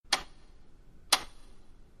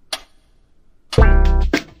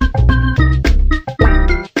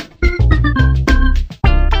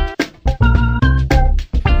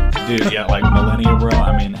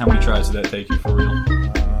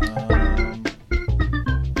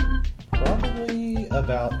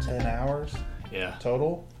about 10 hours. Yeah.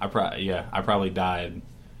 Total. I probably died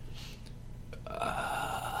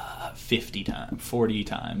 50 times, 40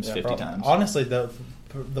 times, Yeah, 50 probably. times. Honestly, the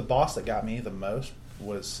boss that got me the most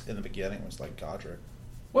was in the beginning was like Godric.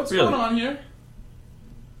 What's Really? going on here?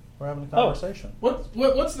 We're having a conversation.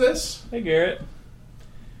 What's this? Hey, Garrett.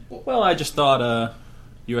 Well, I just thought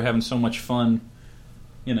you were having so much fun,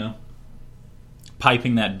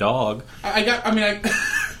 piping that dog. I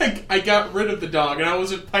got rid of the dog, and I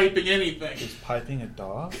wasn't piping anything. He's piping a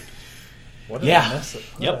dog? What did Yeah. I miss?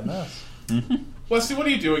 What Yep. did I miss? Mm-hmm. Wesley, what are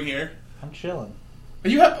you doing here? I'm chilling. Are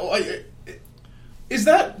you is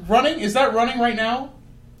that running? Is that running right now?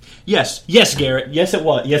 Yes, Garrett. Yes, it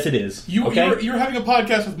was. Yes, it is. You were having a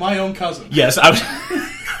podcast with my own cousin. Yes, I was.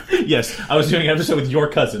 Yes, I was doing an episode with your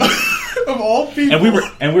cousin, of all people. and we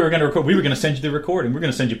were going to record. We were going to send you the recording. We're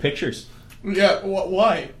going to send you pictures. Yeah.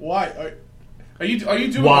 Why? Are you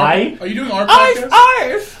doing? Why? Are you doing our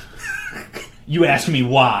podcast? You asked me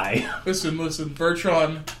why. Listen,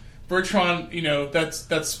 Bertrand.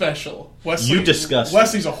 That's special. Wesley, You disgust.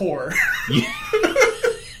 Wesley's a whore.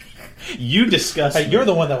 You disgust. Hey, you're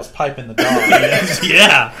the one that was piping the dog.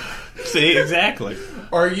 Yeah. See, exactly.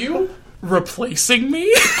 Are you replacing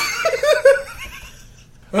me?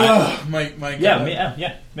 Oh, my God.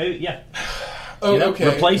 Yeah, maybe, yeah. Oh, okay.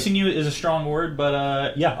 Replacing you is a strong word,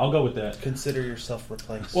 but yeah, I'll go with that. Consider yourself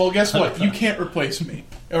replaced. Well, guess what? You can't replace me.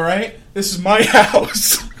 All right? This is my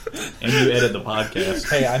house. And you edit the podcast.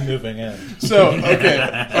 Hey, I'm moving in. So,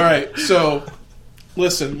 okay. All right. So,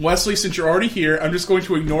 listen, Wesley, since you're already here, I'm just going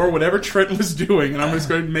to ignore whatever Trenton was doing, and I'm just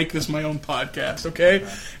going to make this my own podcast, okay?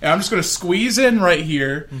 And I'm just going to squeeze in right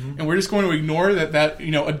here, and we're just going to ignore that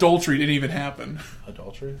adultery didn't even happen.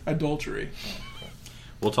 Adultery.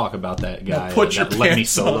 We'll talk about that guy. Now put your that let me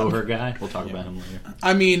pants solo on. over guy. We'll talk about him later.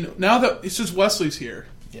 I mean, now that it's just Wesley's here.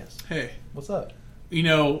 Yes. Hey. What's up?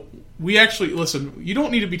 We actually, listen, you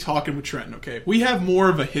don't need to be talking with Trenton, okay? We have more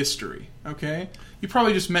of a history, okay? You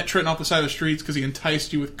probably just met Trenton off the side of the streets because he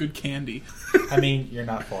enticed you with good candy. I mean, you're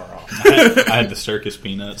not far off. I had the circus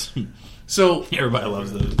peanuts. So Everybody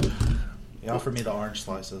loves those. He offered me the orange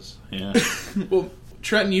slices. Yeah. well,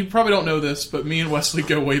 Trenton, you probably don't know this, but me and Wesley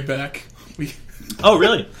go way back. Oh,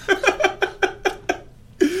 really?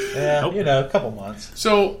 Yeah, Nope. a couple months.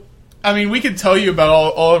 So, I mean, we could tell you about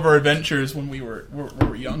all of our adventures when we were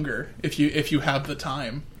younger, if you have the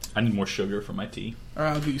time. I need more sugar for my tea. All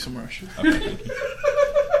right, I'll give you some more sugar. Okay, thank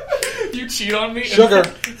you. You cheat on me? Sugar.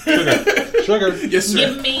 Yes, sir.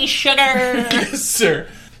 Give me sugar. Yes, sir.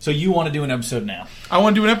 So you want to do an episode now? I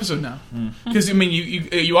want to do an episode now. Because, I mean,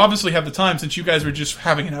 you obviously have the time since you guys were just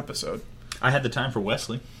having an episode. I had the time for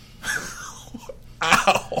Wesley.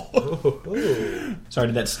 Ow. Ooh. Sorry,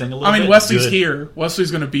 did that sting a little bit? I mean, Wesley's Good. here.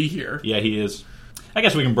 Wesley's going to be here. Yeah, he is. I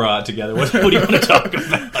guess we can draw it together. What do you want to talk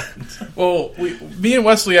about? Well, me and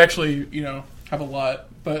Wesley actually, have a lot.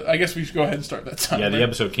 But I guess we should go ahead and start that time. Yeah, the right?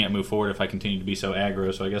 episode can't move forward if I continue to be so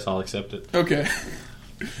aggro, so I guess I'll accept it. Okay.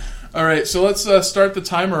 All right, so let's start the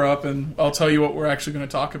timer up, and I'll tell you what we're actually going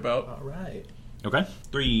to talk about. All right. Okay?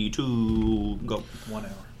 3, 2, go. 1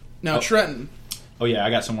 hour. Now, Trenton. Oh, yeah,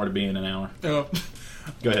 I got somewhere to be in an hour. Oh,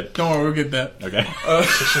 Go ahead. don't worry, we'll get that. Okay.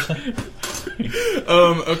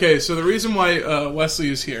 Okay, so the reason why Wesley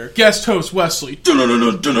is here, guest host Wesley.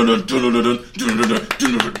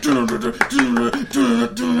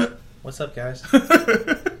 What's up, guys?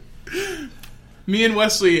 Me and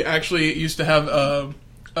Wesley actually used to have a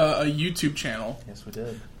YouTube channel Yes, we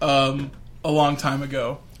did. a long time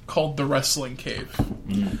ago called The Wrestling Cave.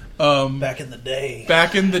 Back in the day.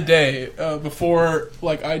 Back in the day, before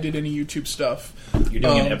I did any YouTube stuff. You're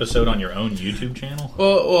doing an episode on your own YouTube channel?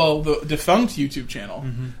 Well, the defunct YouTube channel.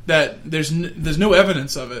 That there's no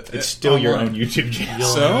evidence of it. It's still your online. own YouTube channel. You'll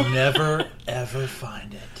So? never, ever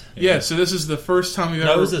find it. Yeah, so this is the first time we've No,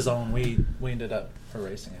 it ever. was his own. We ended up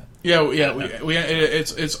erasing it.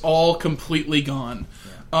 It's all completely gone.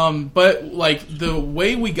 But the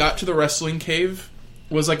way we got to the wrestling cave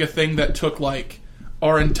was a thing that took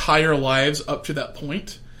our entire lives up to that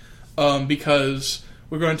point, because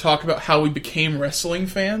we're going to talk about how we became wrestling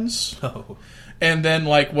fans, Oh. and then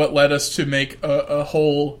what led us to make a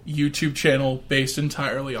whole YouTube channel based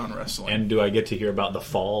entirely on wrestling. And do I get to hear about the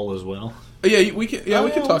fall as well? Yeah, we can. Yeah, Oh,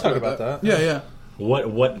 we can yeah, talk we'll about that. that. Yeah.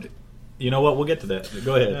 What? You know what? We'll get to that.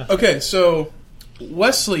 Go ahead. Yeah. Okay, so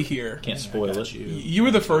Wesley here. Can't spoil it. You were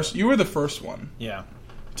the first. You were the first one Yeah.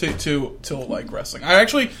 to like wrestling. I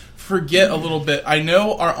actually forget a little bit. I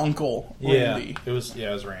know our uncle Randy. It was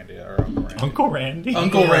Randy. Our Uncle Randy. Uncle Randy?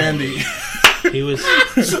 Uncle Randy. He was.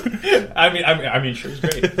 I mean, sure, he's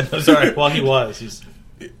great. I'm sorry. Well, he was. He's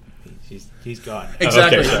He's gone.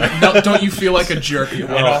 Exactly. Okay, No, don't you feel like a jerk? And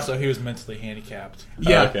also, he was mentally handicapped.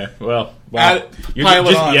 Yeah. Okay. Well, pile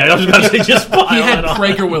it on. Yeah, I was about to say just pile He had it on.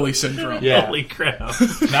 Prager Willie syndrome. Yeah. Holy crap!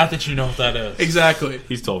 Not that you know what that is. Exactly.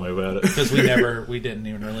 He's told me about it. Because we didn't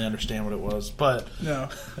even really understand what it was. But No.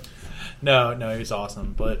 no, he was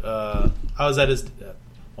awesome. But I was at his.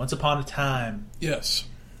 Once upon a time, Yes.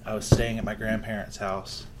 I was staying at my grandparents'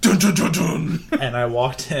 house, Dun, dun, dun, dun. and I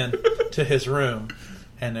walked in to his room,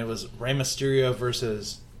 and it was Rey Mysterio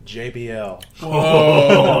versus JBL. Whoa.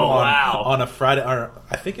 Wow. On a Friday, or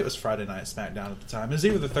I think it was Friday night SmackDown at the time. It was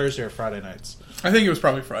either the Thursday or Friday nights. I think it was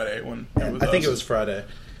probably Friday when it was I think us. it was Friday.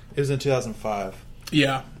 It was in 2005.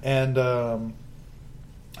 Yeah. And the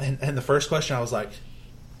first question I was like,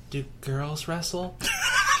 do girls wrestle?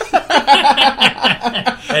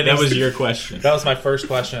 And that was your question. That was my first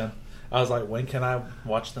question. I was like, when can I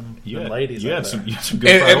watch them ladies? You over had there? some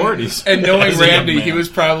good priorities. And knowing As a young Randy, man. he was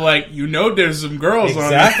probably like, there's some girls on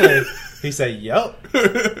Exactly. He said, "Yep."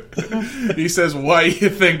 it. He says, why you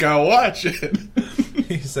think I'll watch it?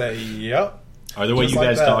 He said, "Yep." Are the way Just you like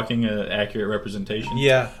guys that. talking an accurate representation?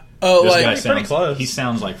 Yeah. Oh, This like, guy pretty sounds close. He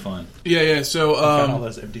sounds like fun. yeah. So, Found all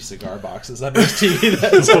those empty cigar boxes under his TV.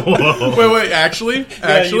 That's Whoa. wait, actually, you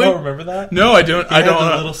don't remember that? no, I don't. He I had don't.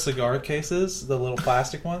 the little cigar cases, the little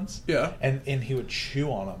plastic ones. Yeah. And he would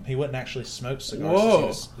chew on them. He wouldn't actually smoke cigars. Whoa. He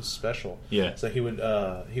was special. Yeah. So he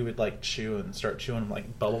would like chew and start chewing them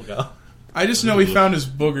like bubble gum. I just know he found his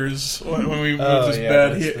boogers when we moved his yeah,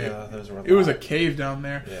 bed. those were It was a lot. cave down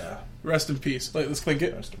there. Yeah. Rest in peace. Let's clink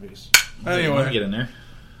it. Rest in peace. Let me Anyway, get in there.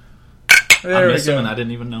 there I we miss him go. and I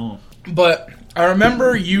didn't even know him. But I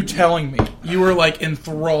remember you telling me you were like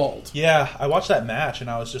enthralled. Yeah, I watched that match and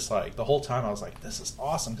I was just like, the whole time I was like, this is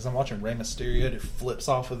awesome because I'm watching Rey Mysterio who flips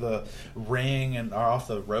off of the ring and off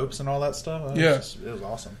the ropes and all that stuff. It was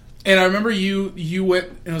awesome. And I remember you went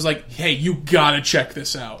and was like, hey, you gotta check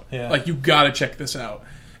this out. Yeah. Like, you gotta check this out.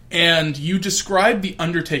 And you described The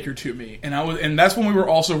Undertaker to me. And that's when we were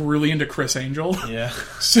also really into Chris Angel. Yeah.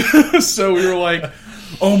 So we were like,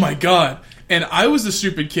 oh my god. And I was the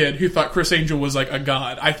stupid kid who thought Chris Angel was like a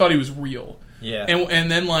god. I thought he was real. Yeah.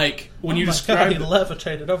 And then like when you he described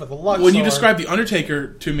levitated over the Luxor. when you described The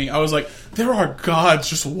Undertaker to me, I was like, there are gods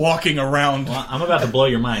just walking around. Well, I'm about to blow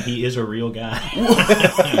your mind. He is a real guy.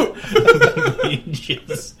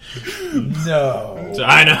 Just- No. So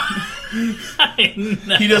I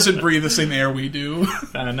know. He doesn't breathe the same air we do.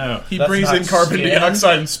 I know. He That's breathes not in carbon skin.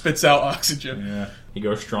 dioxide and spits out oxygen. Yeah. He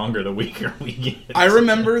goes stronger the weaker we get. I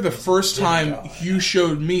remember the first time you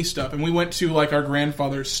showed me stuff, and we went to like our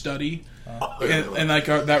grandfather's study, and like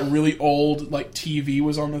that really old like TV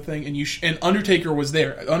was on the thing, and and Undertaker was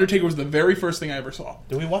there. Undertaker was the very first thing I ever saw.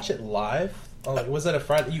 Did we watch it live? Oh, like, was that a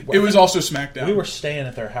Friday? It was also SmackDown. We were staying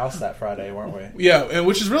at their house that Friday, weren't we? Yeah, and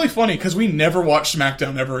which is really funny because we never watched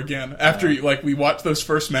SmackDown ever again. After like we watched those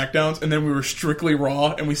first SmackDowns, and then we were strictly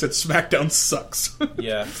Raw, and we said SmackDown sucks.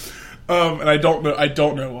 Yeah. And I don't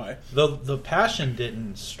know why. The passion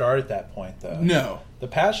didn't start at that point, though. No. The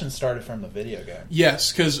passion started from the video game.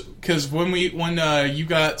 Yes, because when you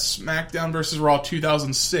got SmackDown versus Raw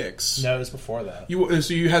 2006. No, it was before that.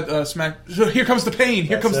 So you had So here comes the pain.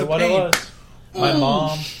 Here comes the what pain. it was. My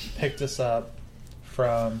mom picked us up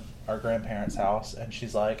from our grandparents' house, and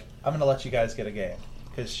she's like, "I'm going to let you guys get a game,"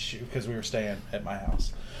 because we were staying at my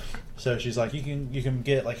house. So she's like, "You can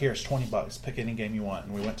get like here's $20. Pick any game you want."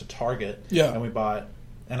 And we went to Target. Yeah. And we bought.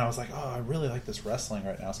 And I was like, "Oh, I really like this wrestling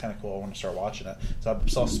right now. It's kind of cool. I want to start watching it." So I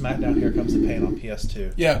saw SmackDown. Here Comes the Pain on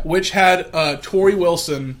PS2. Yeah, which had Tori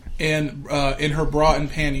Wilson in her bra and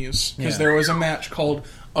panties because there was a match called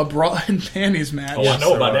a bra and panties match. Oh, I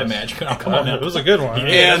know about that match. Oh, come on now. It was a good one.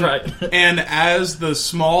 Yeah, And, that's right. and as the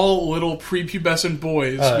small little prepubescent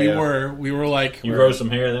boys we yeah. were like You grow some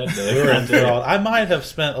hair that day. We were enthralled. I might have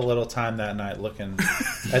spent a little time that night looking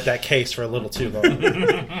at that case for a little too long.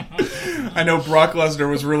 I know Brock Lesnar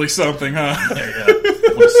was really something, huh? There you go.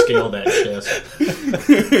 I want to scale that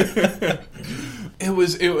chest. It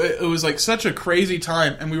was like such a crazy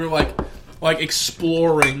time, and we were like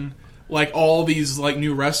exploring like all these like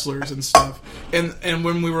new wrestlers and stuff, and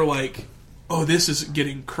when we were like, oh, this is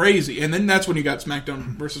getting crazy, and then that's when you got SmackDown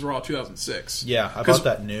versus Raw 2006. Yeah, I bought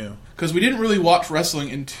that new. Because we didn't really watch wrestling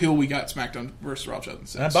until we got SmackDown versus Raw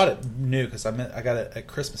 2006. And I bought it new because I got it at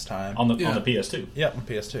Christmas time. On the PS2. Yep, on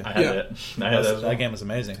PS2. I had that. I had that. That game was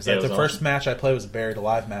amazing because Yeah, it the was first awesome. match I played was a Buried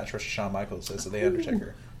Alive match versus Shawn Michaels as The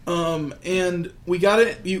Undertaker. And we got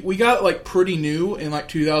it. We got it like pretty new in like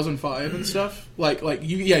 2005 and stuff.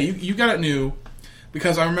 You got it new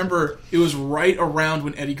because I remember it was right around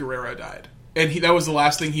when Eddie Guerrero died, and that was the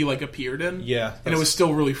last thing he like appeared in. Yeah, and it was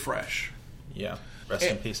still really fresh. Yeah. Rest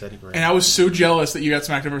in peace, Eddie Guerrero. And I was so jealous that you got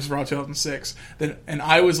SmackDown vs. Raw 2006. And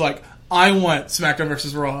I was like, I want SmackDown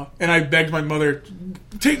vs. Raw. And I begged my mother,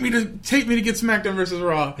 take me to get SmackDown vs.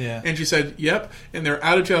 Raw. Yeah. And she said, yep. And they're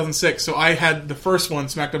out of 2006. So I had the first one,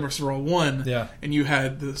 SmackDown vs. Raw 1. Yeah. And you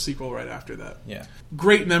had the sequel right after that. Yeah.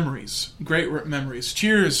 Great memories. Great memories.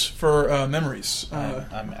 Cheers for memories.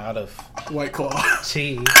 I'm out of White Claw.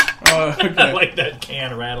 tea. Okay. I like that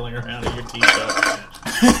can rattling around in your teeth.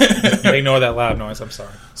 Ignore that loud noise. I'm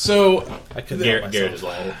sorry. So I couldn't help Garrett myself. is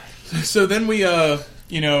louder. So then we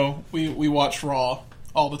we watched Raw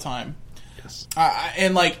all the time. Yes.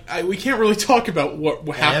 We can't really talk about what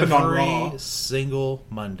happened on Raw. Every single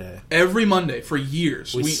Monday. Every Monday for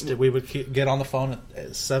years. We would get on the phone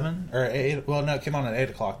at 7 or 8. Well, no, it came on at 8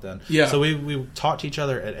 o'clock then. Yeah. So we talked to each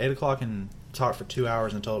other at 8 o'clock and talked for 2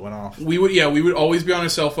 hours until it went off. We would always be on a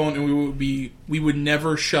cell phone, and we would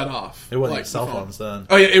never shut off. It wasn't like, cell the phone. phones then.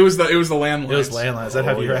 Oh yeah, it was the landlines. It was landlines. I'd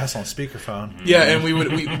have your yeah. ass on speakerphone. Yeah, and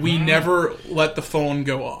we never let the phone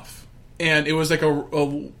go off. And it was like a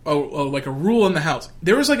rule in the house.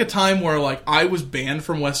 There was like a time where like I was banned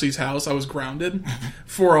from Wesley's house. I was grounded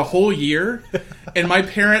for a whole year, and my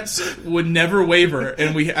parents would never waver.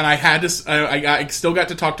 And I still got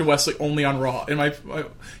to talk to Wesley only on Raw. And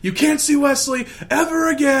you can't see Wesley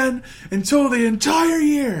ever again until the entire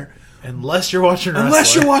year. Unless you're watching wrestling.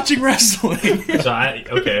 Unless you're watching wrestling. So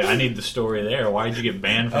I need the story there. Why did you get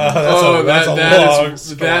banned from That's a long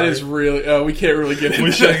story. That is really... we can't really get into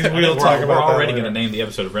that. We'll talk about We're that already later. going to name the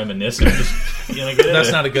episode Reminiscing. Just gonna get That's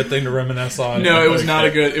into not a good thing to reminisce on. No, it was not a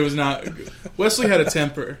good... It was not... Wesley had a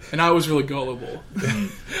temper, and I was really gullible.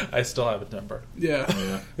 I still have a temper.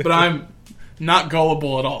 Yeah. But I'm not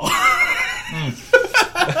gullible at all.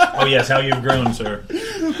 Oh yes, how you've grown, sir.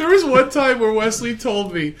 There was one time where Wesley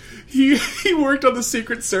told me he worked on the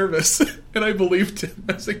Secret Service, and I believed him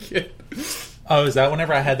as a kid. Oh, is that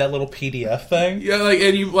whenever I had that little PDF thing? Yeah,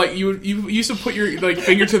 and you used to put your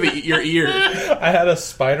finger to your ear. I had a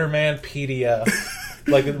Spider-Man PDF.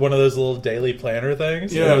 Like one of those little daily planner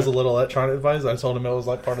things. Yeah. It was a little electronic device. I told him it was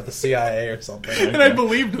like part of the CIA or something. And I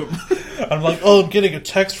believed him. I'm like, oh, I'm getting a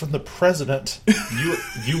text from the president.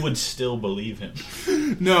 You would still believe him.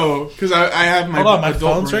 No, because I have my Hold on, my adult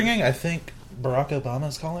phone's brain. ringing. I think Barack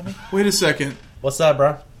Obama's calling me. Wait a second. What's up,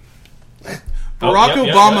 bro? Barack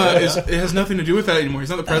yep, Obama yep. it has nothing to do with that anymore. He's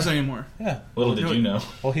not the president anymore. Yeah. Little did you know,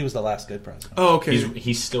 Well, he was the last good president. Oh, okay.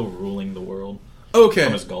 he's still ruling the world Okay.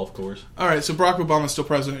 from his golf course. All right, so Barack Obama's still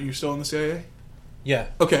president and you're still in the CIA? Yeah.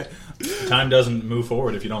 Okay. Time doesn't move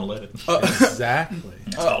forward if you don't let it. Exactly.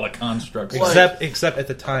 It's all a construct. Except at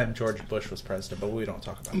the time George Bush was president, but we don't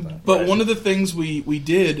talk about that. But one of the things we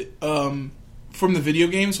did from the video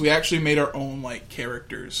games, we actually made our own like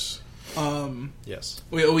characters. Yes.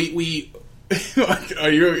 We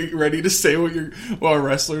are you ready to say what our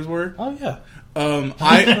wrestlers were? Oh yeah.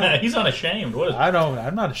 He's unashamed. What is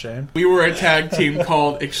I'm not ashamed. We were a tag team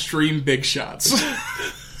called Extreme Big Shots.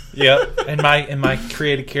 Yep. And my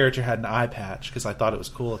created character had an eye patch because I thought it was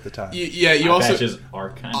cool at the time. Yeah, you eye also patches are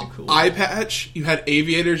kind of cool. eye patch. You had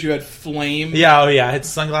aviators. You had flame. Yeah. Oh yeah. I had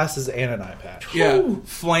sunglasses and an eye patch. Yeah,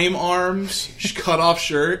 flame arms, cut off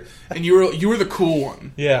shirt, and you were the cool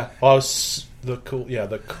one. Yeah. Well, I was the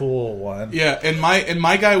cool one. Yeah, and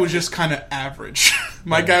my guy was just kind of average.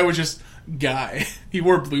 My guy was just guy. He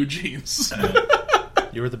wore blue jeans.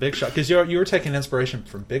 You were the Big Shot because you were taking inspiration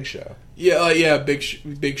from Big Show. Yeah, Big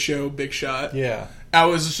Show, Big Shot. Yeah. I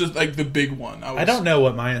was just like the big one. I don't know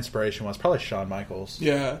what my inspiration was. Probably Shawn Michaels.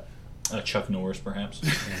 Yeah. Chuck Norris, perhaps.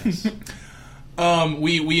 Yes.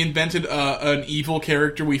 We invented an evil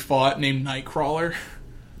character we fought named Nightcrawler.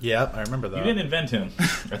 Yeah, I remember that. You didn't invent him.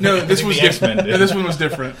 No, this was X-Men different. did. No, this one was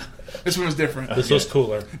different. This one was different. This was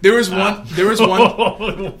cooler. There was one.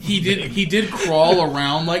 He did crawl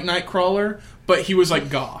around like Nightcrawler, but he was like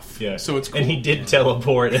goth. Yeah. So it's cool. And he did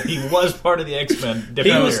teleport, and he was part of the X-Men.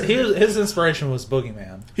 His inspiration was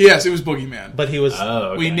Boogeyman, Yes, it was Boogeyman. but he was.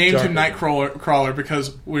 Oh, okay. We named him Darker. Nightcrawler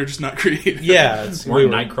because we're just not creative. Yeah,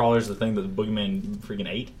 Weren't Nightcrawlers the thing that the Boogeyman freaking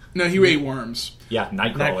ate? No, he ate worms. Yeah,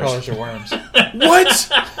 Nightcrawlers. Nightcrawlers are worms.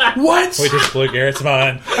 What? What? We just blew Garrett's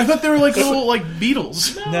mind. I thought they were like little like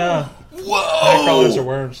beetles. No, Whoa! Nightcrawlers are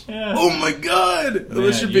worms. Yeah. Oh my god!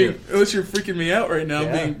 Unless you're you're freaking me out right now,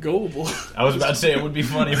 Yeah. being gullible. I was about to say it would be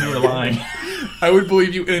funny if you were lying. I would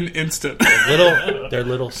believe you in an instant. They're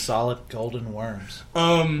little solid golden worms.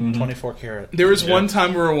 24 karat. There was one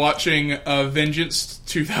time we were watching Vengeance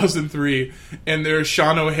 2003, and there was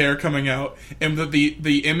Sean O'Hare coming out, and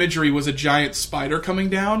the imagery was a giant spider coming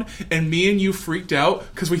down, and me and you freaked out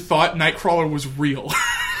because we thought Nightcrawler was real.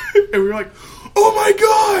 And we were like, "Oh my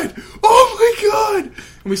god! Oh my god!"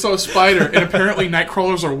 And we saw a spider, and apparently night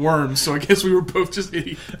crawlers are worms, so I guess we were both just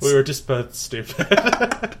idiots. We were just both stupid.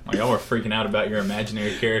 Well, y'all were freaking out about your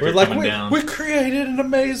imaginary character We're like, coming down. we created an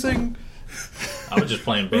amazing... I was just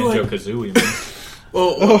playing Banjo-Kazooie, man.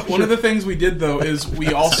 Well, one of the things we did, though, is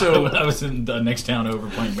we also... I was in the next town over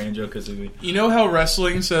playing Banjo-Kazooie. You know how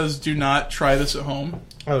wrestling says, do not try this at home?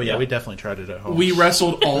 Oh, yeah, we definitely tried it at home. We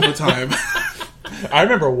wrestled all the time. I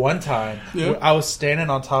remember one time, Yeah. I was standing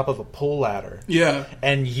on top of a pull ladder. Yeah.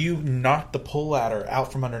 And you knocked the pull ladder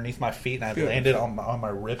out from underneath my feet, and I Yeah. landed on my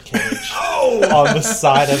rib cage on the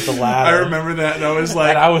side of the ladder. I remember that, and I was like...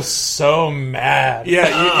 And I was so mad.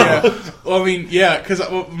 Yeah. Well, I mean, yeah, because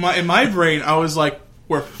in my brain, I was like,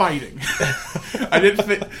 we're fighting. I didn't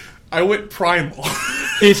think... I went primal.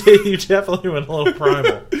 You definitely went a little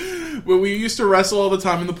primal. But we used to wrestle all the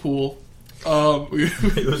time in the pool.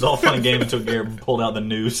 It was all fun and game until Garrett pulled out the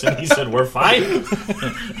noose and he said, "We're fighting."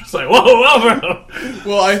 It's like, whoa, bro.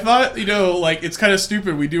 Well, I thought, like, it's kind of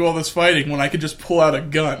stupid we do all this fighting when I could just pull out a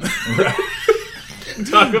gun. Right.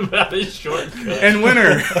 Talk about a shortcut. And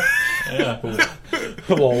winner. Yeah.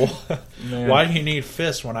 Well, Man. why do you need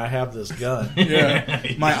fists when I have this gun? Yeah.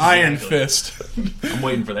 My iron fist. I'm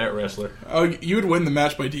waiting for that wrestler. Oh, you would win the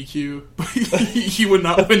match by DQ. But he would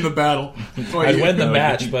not win the battle. I'd win the No,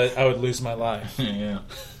 match, you- but I would lose my life. Yeah.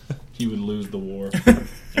 He would lose the war.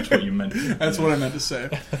 That's what you meant. That's what I meant to say.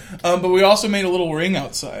 But we also made a little ring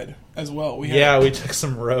outside as well. We We took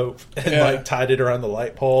some rope and Yeah. tied it around the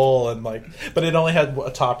light pole but it only had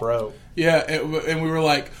a top rope. Yeah, and we were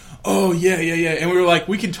like, oh, yeah. And we were like,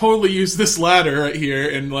 we can totally use this ladder right here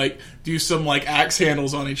and, do some, axe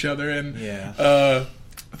handles on each other. And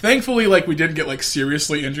thankfully, we didn't get,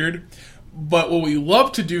 seriously injured. But what we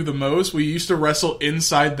loved to do the most, we used to wrestle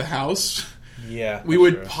inside the house. Yeah. We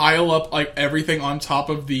would pile up, everything on top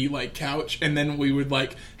of the, couch, and then we would,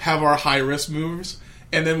 have our high-risk moves.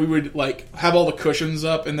 And then we would, have all the cushions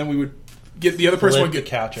up, and then we would get the other person would Flip get the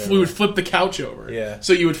couch over. We would flip the couch over. Yeah.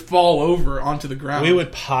 So you would fall over onto the ground. We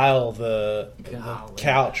would pile the Golly.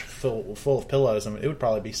 couch full of pillows, and it would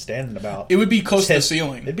probably be standing about... It would be close to the 10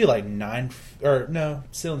 ceiling. It'd be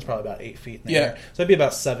ceiling's probably about 8 feet in the Yeah. air. So it'd be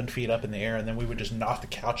about 7 feet up in the air, and then we would just knock the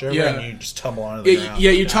couch over, Yeah. and you just tumble onto the ground.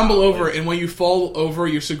 Yeah, you tumble over, and when you fall over,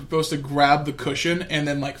 you're supposed to grab the cushion and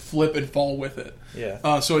then flip and fall with it.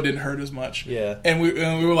 Yeah. So it didn't hurt as much. Yeah. And we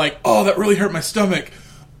were like, oh, that really hurt my stomach.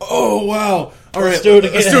 Oh wow! All right, Let's do it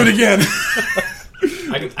again. Let's do it again.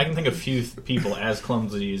 I can think of few people as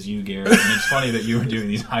clumsy as you, Garrett, and it's funny that you were doing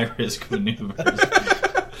these high-risk maneuvers.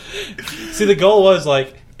 See, the goal was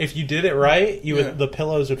if you did it right, Yeah. the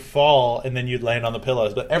pillows would fall, and then you'd land on the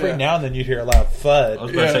pillows. But every Yeah. now and then you'd hear a loud thud. I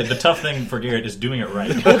was about to say, the tough thing for Garrett is doing it right.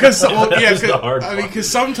 Because That was the hard part.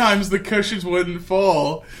 sometimes the cushions wouldn't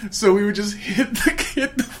fall, so we would just hit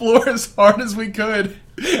the floor as hard as we could,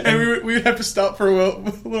 and we would have to stop for a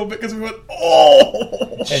little bit because we went,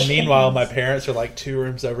 oh. And meanwhile, my parents are 2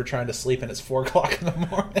 rooms over trying to sleep, and it's 4 o'clock in the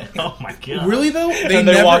morning. Oh my god! Really though?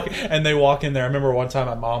 They walk in there. I remember one time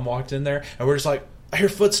my mom walked in there, and we're just like, I hear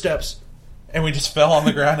footsteps. And we just fell on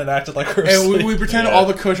the ground and acted like we were And asleep. we pretended all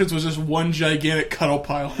the cushions was just one gigantic cuddle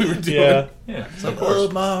pile we were doing. Yeah, It's like, oh,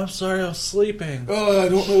 Mom, I'm sorry, I was sleeping. Oh, I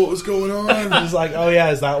don't know what was going on. It's like, oh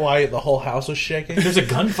yeah, is that why the whole house was shaking? there's a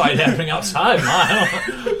gunfight happening outside, Mom.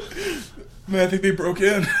 Man, I think they broke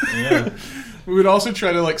in. Yeah. We would also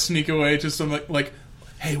try to sneak away to some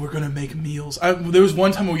hey, we're gonna make meals. There was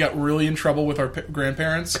one time we got really in trouble with our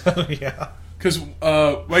grandparents. Yeah. Because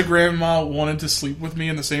my grandma wanted to sleep with me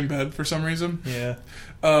in the same bed for some reason. Yeah.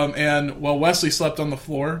 And while Wesley slept on the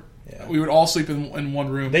floor, we would all sleep in one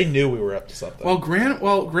room. They knew we were up to something. Well,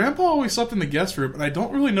 Grandpa always slept in the guest room, and I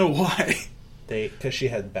don't really know why. Because she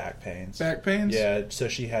had back pains. Back pains? Yeah, so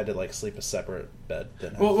she had to sleep a separate bed.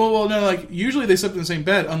 Well, no, usually they slept in the same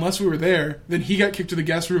bed unless we were there. Then he got kicked to the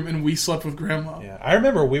guest room, and we slept with Grandma. Yeah, I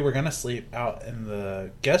remember we were gonna sleep out in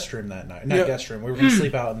the guest room that night. Not guest room. We were gonna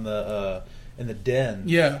sleep out in the den.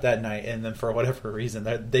 That night, and then for whatever reason,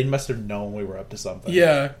 they must have known we were up to something.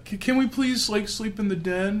 Yeah, can we please sleep in the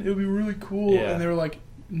den? It would be really cool. Yeah. And they were like,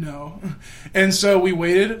 no. And so we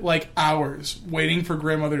waited hours waiting for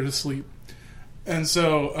grandmother to sleep. And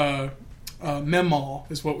so Memal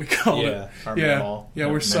is what we call it. Our Memal. Yeah,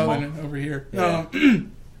 we're Memal. Southern over here. Yeah.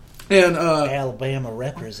 And Alabama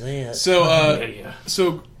represent. so Yeah.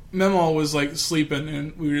 so Memal was sleeping,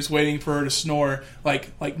 and we were just waiting for her to snore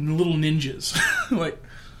like little ninjas.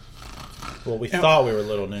 Well, we thought we were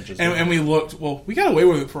little ninjas. And we looked. Well, we got away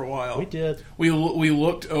with it for a while. We did. We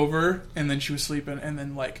looked over, and then she was sleeping, and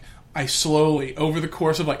then I slowly, over the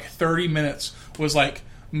course of 30 minutes, was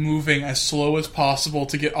moving as slow as possible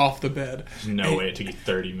to get off the bed. There's no way it took you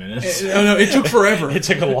 30 minutes. No, it took forever. It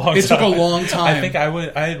took a long time. It took a long time. I think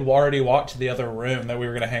I had already walked to the other room that we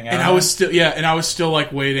were going to hang out and in. I was still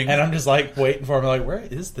like waiting. And I'm just like waiting for him, like, where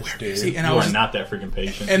is this dude? And you are not that freaking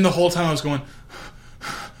patient. And the whole time I was going...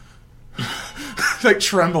 like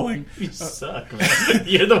trembling. You suck, man.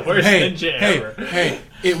 You're the worst ninja ever. Hey,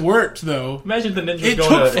 it worked though. Imagine the ninja It going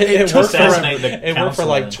took- to it took assassinate the It worked for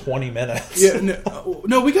like counselor. 20 minutes. Yeah,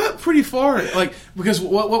 no, we got pretty far. Like because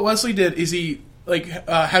what Wesley did is he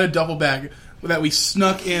had a duffel bag that we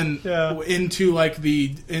snuck into this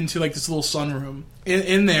little sunroom.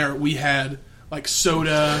 In there we had like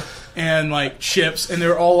soda and like chips, and they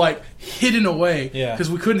were all like hidden away because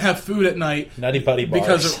we couldn't have food at night. Nutty Buddy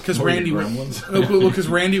bars. Because Randy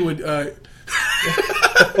would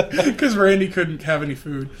because Randy couldn't have any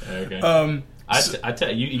food. Okay. I tell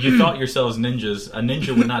you, you thought yourselves ninjas. A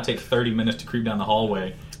ninja would not take 30 minutes to creep down the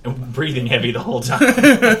hallway and breathing heavy the whole time.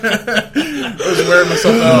 I was wearing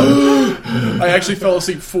myself out. I actually fell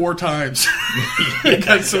asleep 4 times. I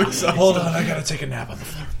got so excited. Hold on, I gotta take a nap on the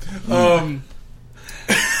floor.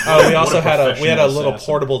 We also had a little assassin.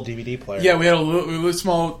 portable DVD player. Yeah, we had a little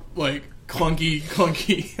small, like,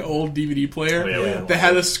 clunky old DVD player that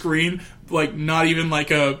had a screen, like, not even like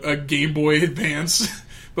a Game Boy Advance.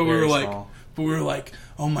 But we were like,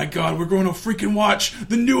 oh my god, we're going to freaking watch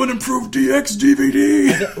the new and improved DX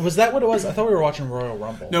DVD. Was that what it was? I thought we were watching Royal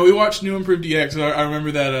Rumble. No, we watched New Improved DX. I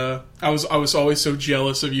remember that. I was always so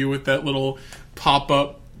jealous of you with that little pop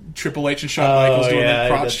up Triple H and Shawn Michaels doing the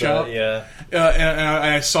crotch chop. And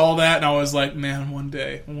I saw that, and I was like, man, one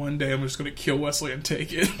day, I'm just going to kill Wesley and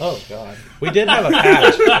take it. Oh god, we did have a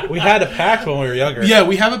pact. We had a pact when we were younger. Yeah,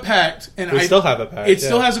 we have a pact, and we still have a pact. It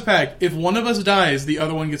still has a pact. If one of us dies, the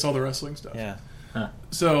other one gets all the wrestling stuff. Yeah. Huh.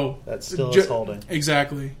 So that still is holding.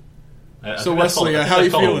 Exactly. I So Wesley, how are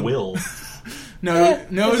you feeling? Will. No,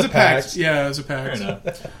 it was a pact. Yeah, it was a Fair pact.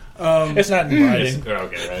 enough. It's not in writing.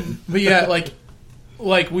 Okay, right. But yeah,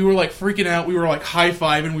 like we were like freaking out. We were like high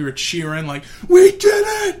fiving. We were cheering. Like we did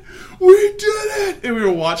it, and we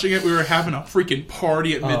were watching it. We were having a freaking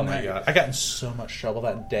party at midnight. Oh my god! I got in so much trouble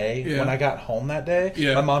that day. Yeah. When I got home that day,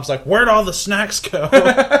 Yeah. my mom's like, "Where'd all the snacks go?"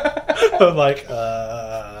 I'm like,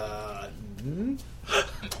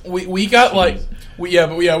 We got like we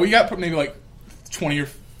got maybe like 20 or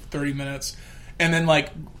 30 minutes, and then like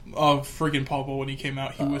freaking Papa, when he came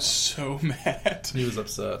out, he was so mad. He was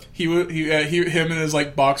upset. Him in his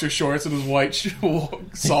like boxer shorts and his white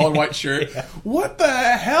solid white shirt. Yeah. What the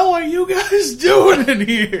hell are you guys doing in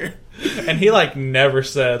here? And he like never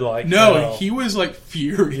said like No, he was like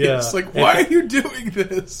furious. Yeah. Like, why are you doing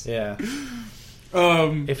this? Yeah.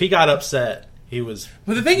 If he got upset, he was.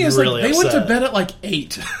 But the thing is, really like, they went to upset. bed at like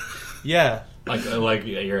 8. Yeah. Like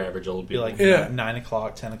your average old Be people. like 9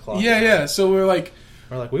 o'clock, 10 o'clock. Yeah. So we're like,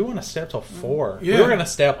 we want to stay up till 4. Yeah. We were going to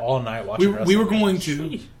stay up all night watching wrestling. we were going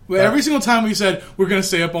to. But every single time we said we're going to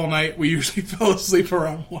stay up all night, we usually fell asleep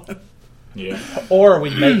around 1. Yeah. Or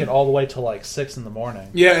we'd make it all the way till like 6 in the morning.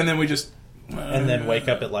 Yeah, and then we just And then wake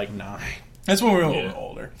up at like 9. That's when we were a little bit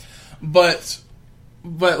older. But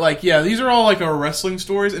like, yeah, these are all like our wrestling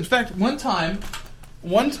stories. In fact, one time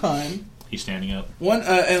He's standing up. and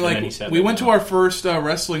then like he sat we back went to down. our first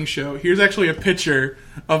wrestling show. Here's actually a picture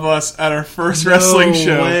of us at our first wrestling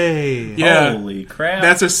show. Way. Yeah, Holy crap.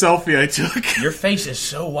 that's a selfie I took. Your face is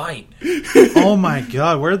so white. Oh my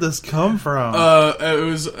god, where'd this come from? It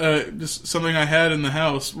was just something I had in the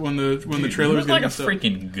house when the trailer You was look like getting a messed up.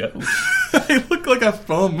 freaking ghost. I look like a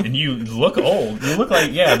thumb. And you look old. You look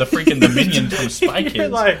like, the minion from Spy Kids. You're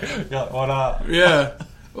like, what up? Yeah,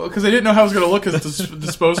 well, because I didn't know how I was going to look because it's a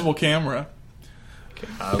disposable camera.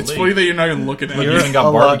 It's funny that you're not even looking at You me. even got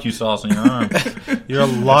barbecue sauce on your arm. You're a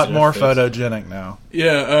lot That's more your face. photogenic now.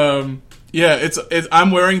 Yeah, it's.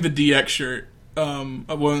 I'm wearing the DX shirt.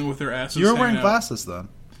 One with their asses. You were hanging wearing out. glasses then.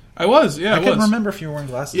 I was. Yeah, I was. couldn't remember if you were wearing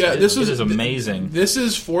glasses. Yeah, this It was is amazing. This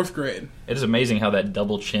is 4th grade. It is amazing how that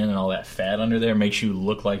double chin and all that fat under there makes you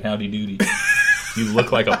look like Howdy Doody. You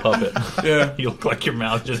look like a puppet. Yeah, You look like your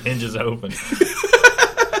mouth just hinges open.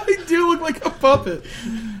 I do look like a puppet.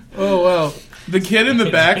 Oh wow. The kid in the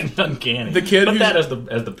back. It's uncanny. The kid Put who's-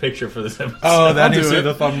 that as the picture for this episode. Oh, that I'll needs do to it. be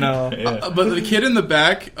the thumbnail. Yeah. But the kid in the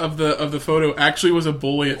back of the photo actually was a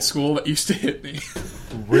bully at school that used to hit me.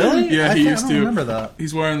 Really? Yeah, he used I to. don't remember that.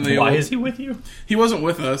 He's wearing the. Why old- is he with you? He wasn't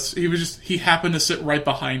with us. He happened to sit right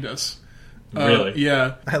behind us. Really?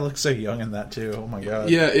 Yeah. I look so young in that too. Oh my god.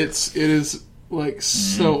 Yeah. It is like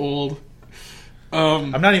so old.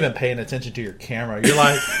 I'm not even paying attention to your camera. You're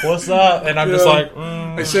like, "What's up?" And I'm just like,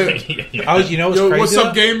 I said, you know what's "Yo, crazy? what's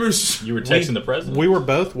up, gamers?" You were texting the president. We were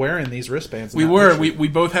both wearing these wristbands. We were. We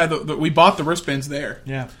both had we bought the wristbands there.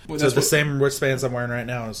 Yeah. Well, so the same wristbands I'm wearing right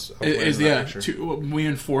now is we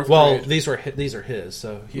in fourth Well, grade. these are his,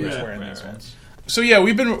 so he was wearing these ones. So yeah,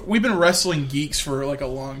 we've been wrestling geeks for like a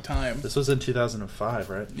long time. This was in 2005,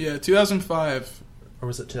 right? Yeah, 2005. Or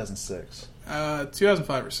was it 2006?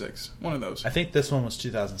 2005 or 6. One of those. I think this one was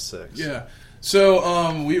 2006. Yeah.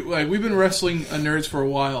 So we've been wrestling nerds for a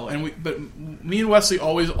while, but me and Wesley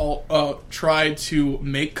always tried to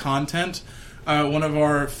make content. One of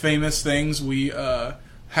our famous things, we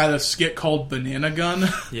had a skit called Banana Gun.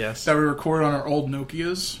 Yes. That we recorded on our old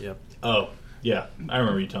Nokias. Yep. Oh, yeah. I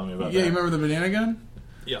remember you telling me about that. Yeah, you remember the banana gun?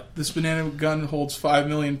 Yeah. This banana gun holds 5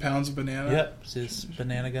 million pounds of banana. Yep. It's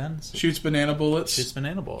banana guns. Shoots banana bullets. Shoots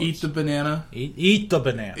banana bullets. Eat the banana. Eat the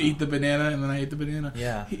banana. Eat the banana, and then I ate the banana.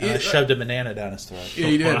 Yeah. And I shoved a banana down his throat. Yeah,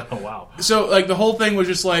 you did. Wow. So, like, the whole thing was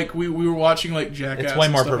just like, we were watching, like, Jackass. It's way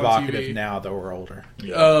more and stuff on provocative TV. now that we're older.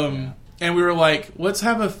 Yeah. And we were like, let's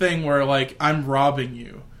have a thing where, like, I'm robbing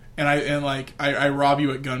you. And I rob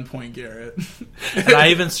you at gunpoint, Garrett. And I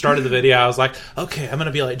even started the video. I was like, okay, I'm going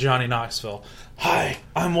to be like Johnny Knoxville. Hi,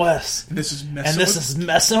 I'm Wes. This is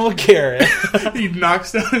messing with Garrett. He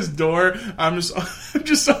knocks down his door. I'm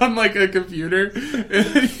just on like a computer. And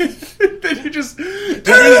then you just... You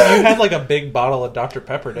had like a big bottle of Dr.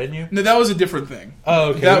 Pepper, didn't you? No, that was a different thing. Oh,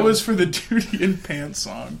 okay. That was for the Duty and Pants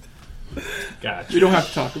song. Gotcha. We don't have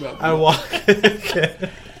to talk about that. I walk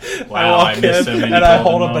Wow, I missed so many and I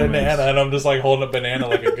hold a golden banana, moments. and I'm just like holding a banana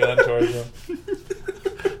like a gun towards him.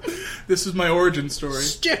 This is my origin story.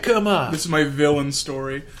 Stick 'em up. This is my villain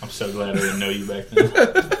story. I'm so glad I didn't know you back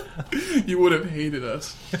then. You would have hated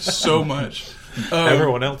us so much.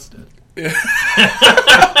 Everyone else did. Yeah.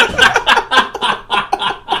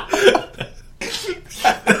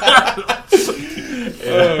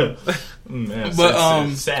 Man, But,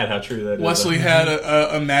 it's sad how true that is. Wesley had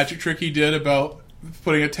a magic trick he did about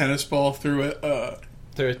putting a tennis ball through it.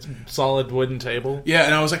 Through a solid wooden table. Yeah,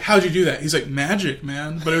 and I was like, "How'd you do that?" He's like, "Magic,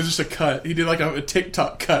 man." But it was just a cut. He did like a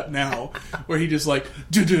TikTok cut now, where he just like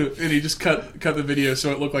do, and he just cut the video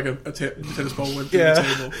so it looked like a tennis ball went through the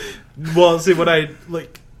table. Well, see, when I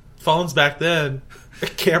phones back then,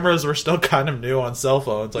 cameras were still kind of new on cell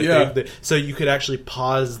phones. Like so you could actually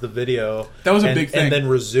pause the video. That was a big thing. And then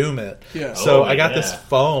resume it. Yeah. So I got this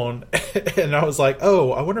phone, and I was like,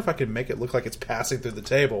 oh, I wonder if I can make it look like it's passing through the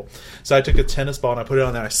table. So I took a tennis ball, and I put it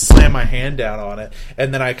on there. I slammed my hand down on it,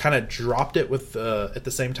 and then I kind of dropped it with at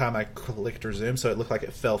the same time I clicked resume, so it looked like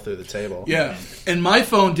it fell through the table. Yeah. And my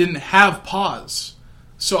phone didn't have pause.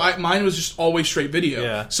 So mine was just always straight video.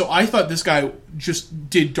 Yeah. So I thought this guy just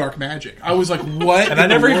did dark magic. I was like, what? And I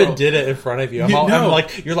never even did it in front of you. I'm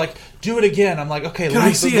like, you're like, do it again. I'm like, okay,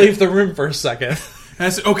 leave the room for a second. And I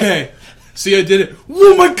said, okay. See, I did it.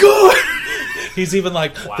 Oh my god! He's even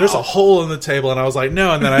like, there's a hole in the table. And I was like,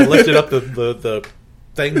 no. And then I lifted up the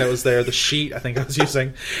thing that was there, the sheet I think I was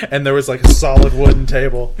using, and there was like a solid wooden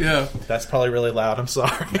table. Yeah. That's probably really loud. I'm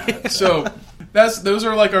sorry. So... those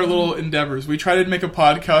are like our little endeavors. We tried to make a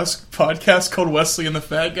podcast called Wesley and the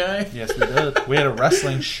Fat Guy. Yes, we did. We had a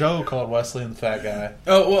wrestling show called Wesley and the Fat Guy.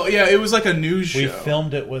 Oh, well, yeah, it was like a news show. We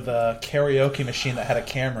filmed it with a karaoke machine that had a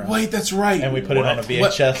camera. Wait, that's right. And we put it on a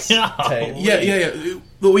VHS tape. Yeah.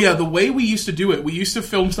 The way we used to do it, we used to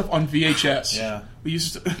film stuff on VHS. Yeah. We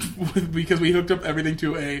used to, because we hooked up everything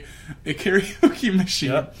to a karaoke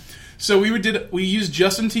machine. Yep. So we used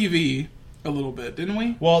Justin TV a little bit, didn't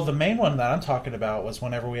we? Well, the main one that I'm talking about was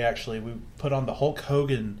whenever we put on the Hulk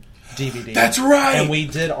Hogan DVD. That's right! And we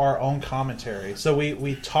did our own commentary. So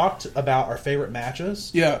we talked about our favorite matches.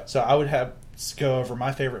 Yeah. So I would go over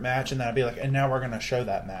my favorite match, and then I'd be like, and now we're going to show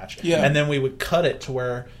that match. Yeah. And then we would cut it to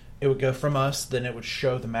where it would go from us, then it would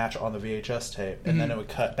show the match on the VHS tape, and then it would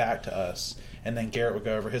cut back to us. And then Garrett would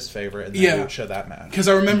go over his favorite, and then we would show that match. Because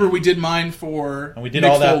I remember we did mine for and we did Mick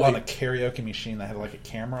all that Foley. on a karaoke machine that had like a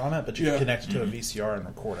camera on it, but you could connect it to a VCR and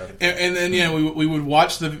record everything. And then we would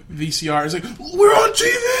watch the VCR. It's like, we're on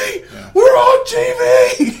TV! Yeah. We're on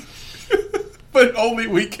TV! But only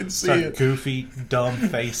we can see it. Goofy, dumb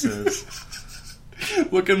faces.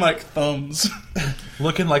 Looking like thumbs.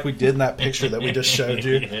 Looking like we did in that picture that we just showed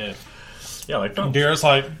you. Yeah, like thumbs. Garrett's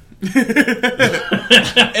like...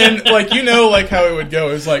 And like like how it would go.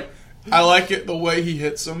 It's like, I like it the way he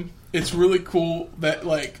hits him. It's really cool that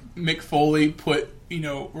like Mick Foley put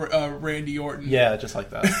Randy Orton. Yeah, just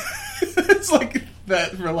like that. It's like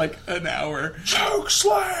that for like an hour. Choke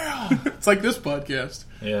slam! It's like this podcast.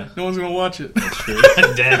 Yeah. No one's going to watch it. That's true.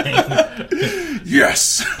 Dang.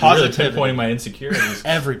 Yes! You're really pinpointing my insecurities.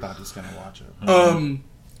 Everybody's going to watch it.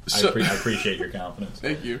 I appreciate your confidence.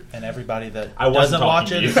 Thank you. And everybody that I wasn't doesn't watch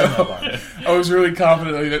talking it to is you. nobody. I was really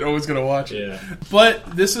confident that no one's going to watch it. Yeah.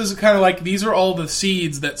 But this is kind of like, these are all the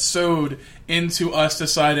seeds that sowed into us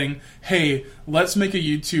deciding, hey, let's make a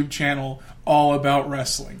YouTube channel all about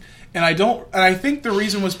wrestling. And I think the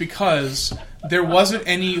reason was because there wasn't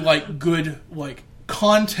any like good like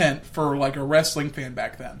content for like a wrestling fan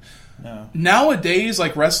back then. No. Nowadays,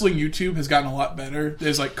 like wrestling YouTube has gotten a lot better.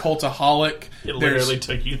 There's like Cultaholic. It literally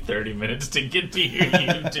took you 30 minutes to get to your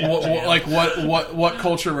YouTube channel. Like what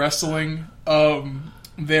culture wrestling?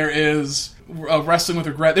 There is Wrestling with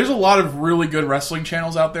Regret. There's a lot of really good wrestling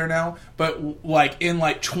channels out there now, but like in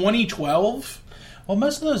like 2012. Well,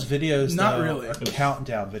 most of those videos, Not though, really. are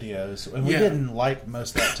countdown videos, and we Yeah. didn't like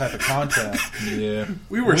most of that type of content. Yeah.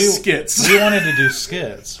 We were skits. We wanted to do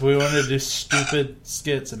skits. We wanted to do stupid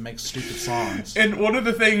skits and make stupid songs. And one of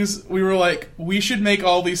the things we were like, we should make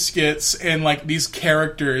all these skits and like these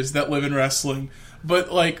characters that live in wrestling.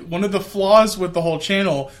 But like one of the flaws with the whole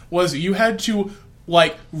channel was you had to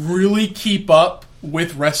like really keep up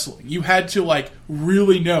with wrestling. You had to like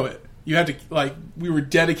really know it. You had to like we were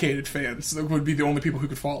dedicated fans. That would be the only people who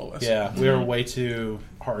could follow us. Yeah, we were way too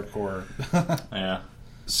hardcore. Yeah.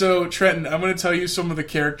 So Trenton, I'm going to tell you some of the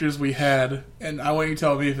characters we had, and I want you to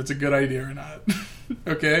tell me if it's a good idea or not.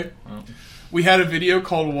 Okay? Well. We had a video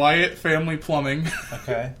called Wyatt Family Plumbing.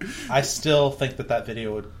 Okay, I still think that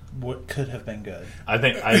video could have been good. I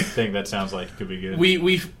think that sounds like it could be good.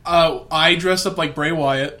 I dressed up like Bray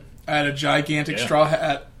Wyatt. I had a gigantic straw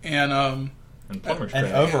hat and plumber's And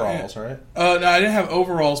crack. overalls, right? no, I didn't have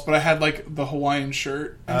overalls, but I had like the Hawaiian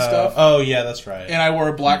shirt and stuff. Oh yeah, that's right. And I wore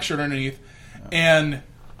a black shirt underneath. And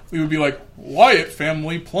we would be like, Wyatt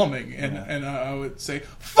Family Plumbing. And I would say,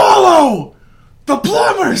 follow the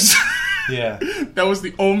plumbers! Yeah. That was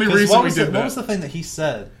the only reason we did that. What was the thing that he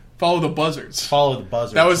said? Follow the buzzards. Follow the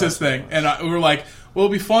buzzards. That was his thing. And we were like, well,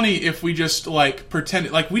 it'd be funny if we just like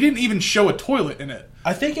pretended. Like, we didn't even show a toilet in it.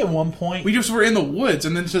 I think at one point... We just were in the woods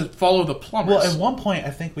and then just follow the plumbers. Well, at one point, I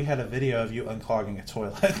think we had a video of you unclogging a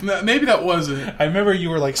toilet. Maybe that wasn't. I remember you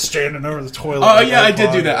were like standing over the toilet. Oh, yeah, I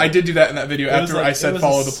did do that. I did do that in that video after like, I said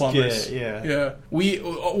follow the plumbers. Skit, yeah. Yeah.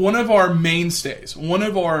 One of our mainstays, one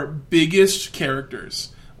of our biggest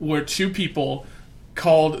characters were two people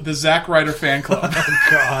called the Zack Ryder Fan Club. Oh,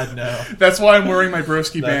 God, no. That's why I'm wearing my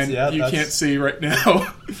broski band. Yeah, you can't see right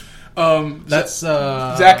now. That's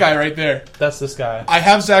Zack guy right there. That's this guy. I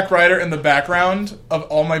have Zack Ryder in the background of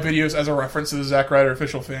all my videos as a reference to the Zack Ryder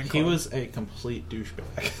official fan club. He was a complete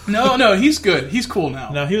douchebag. No, he's good. He's cool now.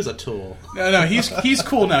 No, he was a tool. No, he's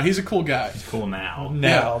cool now. He's a cool guy. Cool now.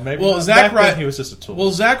 Now, Yeah. maybe. Well, Back Zack then, Ryder. he was just a tool.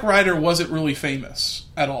 Well, Zack Ryder wasn't really famous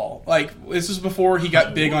at all. Like, this is before he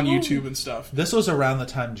got big on YouTube and stuff. This was around the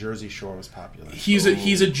time Jersey Shore was popular. He's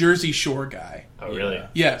a Jersey Shore guy. Oh, really?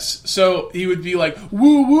 Yes. So he would be like,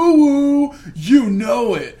 woo, woo, woo, you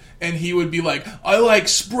know it. And he would be like, I like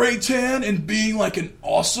spray tan and being like an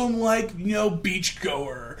awesome, like, beach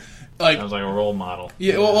goer. Like, Sounds like a role model.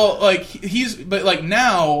 yeah, well, like, but like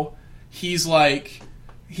now, he's like,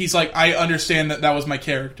 I understand that was my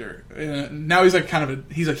character. Now he's like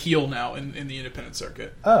he's a heel now in the independent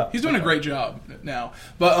circuit. Oh, he's doing a great job now.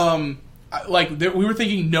 But, we were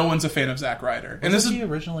thinking no one's a fan of Zack Ryder. And this is he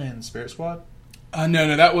originally in Spirit Squad?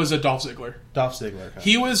 No, that was a Dolph Ziggler. Dolph Ziggler. Okay.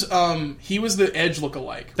 He was the Edge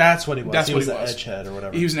lookalike. That's what he was. That's he what was he the was. Edgehead or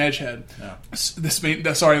whatever. He was an Edgehead.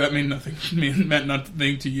 Yeah. Sorry, that meant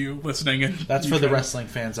nothing to you listening. And That's for the wrestling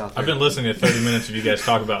fans out there. I've been listening to 30 minutes of you guys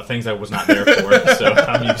talk about things I was not there for, so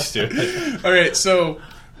I'm used to it. All right, so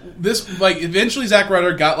this eventually Zack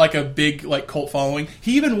Ryder got like a big cult following.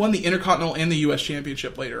 He even won the Intercontinental and the U.S.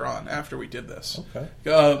 Championship later on after we did this. Okay.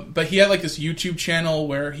 But he had like this YouTube channel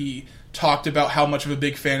where he talked about how much of a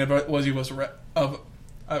big fan of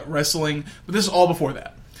wrestling. But this is all before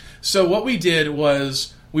that. So what we did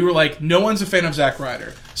was we were like, no one's a fan of Zack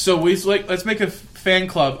Ryder. So we let's make a fan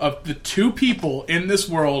club of the two people in this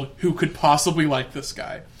world who could possibly like this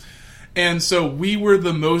guy. And so we were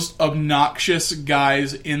the most obnoxious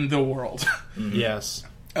guys in the world. Yes.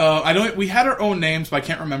 We had our own names, but I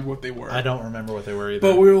can't remember what they were. I don't remember what they were either.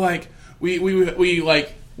 But we were like, we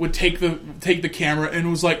would take the camera and it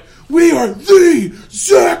was like, we are the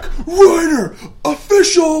Zack Ryder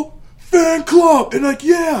official fan club, and like,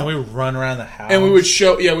 yeah. And we would run around the house. And we would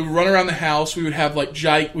run around the house. We would have like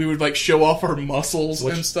we would like show off our muscles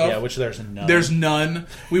and stuff. Yeah, which there's none. There's none.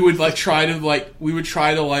 We would like try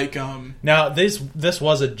to Now this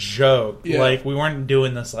was a joke. Yeah. Like we weren't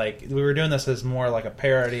doing this we were doing this as more like a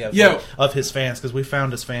parody of of his fans, because we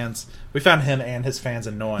found him and his fans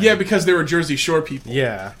annoying. Yeah, because they were Jersey Shore people.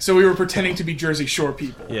 Yeah. So we were pretending to be Jersey Shore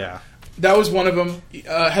people. Yeah. That was one of them.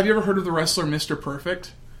 Have you ever heard of the wrestler Mr.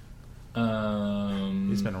 Perfect?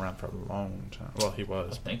 He's been around for a long time. Well, he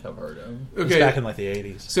was. I think I've heard of him. Okay. He's back in like the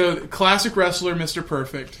 80s. So, classic wrestler Mr.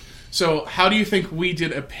 Perfect. So, how do you think we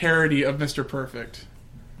did a parody of Mr. Perfect?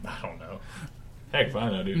 I don't know. Heck if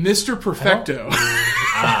I know, dude. Mr. Perfecto.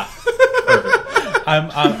 Perfect.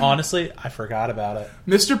 I'm honestly, I forgot about it.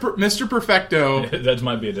 Mr. Perfecto That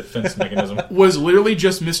might be a defense mechanism. was literally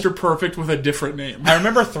just Mr. Perfect with a different name. I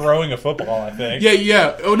remember throwing a football, I think.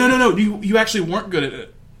 Yeah. Oh, no. You actually weren't good at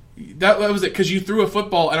it. That was it, because you threw a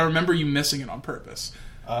football, and I remember you missing it on purpose.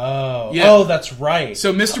 Oh. Yeah. Oh, that's right.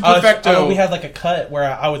 So, Mr. Perfecto... we had like a cut where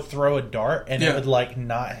I would throw a dart, and Yeah. it would like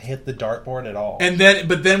not hit the dartboard at all.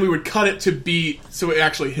 But then we would cut it to be so it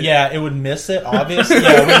actually hit. Yeah, it would miss it, obviously.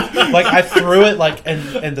 Like I threw it like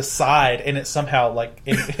in the side, and it somehow like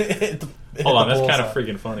it hit Hold on, the that's kind bullseye. of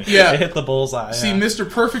freaking funny. Yeah. It hit the bullseye. See, yeah. Mr.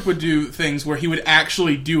 Perfect would do things where he would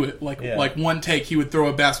actually do it. Like Yeah. like one take, he would throw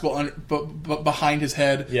a basketball behind his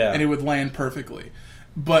head, Yeah. and it would land perfectly.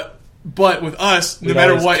 But with us, no We'd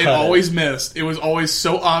matter always what, it cut it. always missed. It was always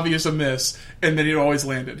so obvious a miss, and then it always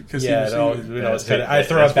landed. Because Yeah, we'd always cut it. I'd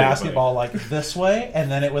throw a That's pretty basketball like this way, and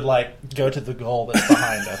then it would like go to the goal that's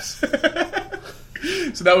behind us.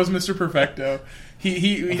 So that was Mr. Perfecto.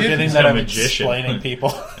 He Forgetting did that a I'm magician. explaining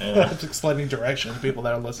people, Yeah. explaining directions to people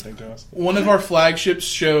that are listening to us. one of our flagship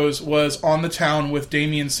shows was On the Town with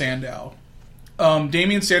Damian Sandow.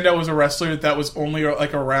 Damian Sandow was a wrestler that was only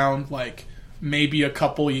like around like maybe a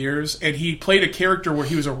couple years, and he played a character where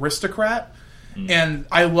he was aristocrat, and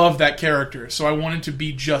I love that character, so I wanted to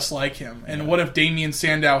be just like him. And what if Damian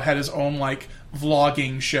Sandow had his own like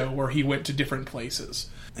vlogging show where he went to different places?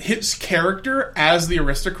 His character as the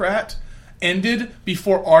aristocrat ended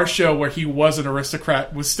before our show where he was an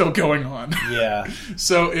aristocrat was still going on. Yeah.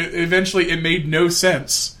 So eventually it made no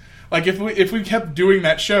sense. Like if we kept doing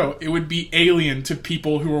that show, it would be alien to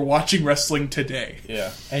people who were watching wrestling today.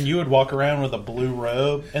 Yeah. And you would walk around with a blue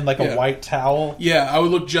robe and like Yeah. a white towel. Yeah, I would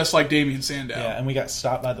look just like Damian Sandow. Yeah, and we got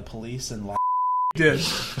stopped by the police and like Did.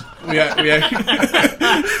 we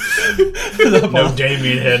No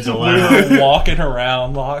Damien heads we allowed. were walking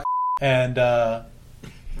around Lock, and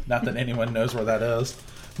not that anyone knows where that is,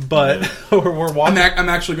 but we're walking. I'm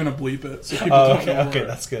actually going to bleep it. So people don't know Okay, where.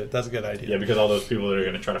 that's good. That's a good idea. Yeah, because all those people that are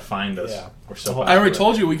going to try to find us Yeah. were so I already popular.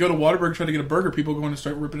 told you, we go to Whataburger, try to get a burger, people going to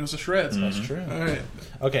start ripping us to shreds. That's true. All right.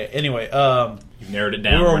 Okay. Anyway, You've narrowed it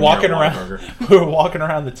down. we were We're walking near around. Whataburger. We were walking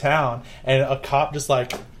around the town, and a cop just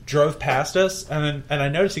like drove past us, and I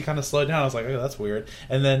noticed he kind of slowed down. I was like, "Oh, that's weird."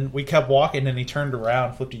 And then we kept walking, and he turned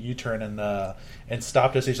around, flipped a U-turn, and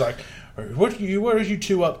stopped us. He's like, "What are you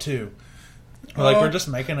two up to?" We're like, "We're just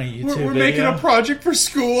making a YouTube We're video." making a project for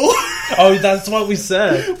school. Oh, that's what we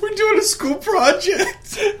said. We're doing a school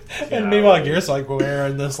project. And meanwhile, Garrett's like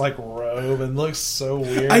wearing this like robe and looks so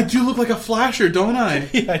weird. I do look like a flasher, don't I?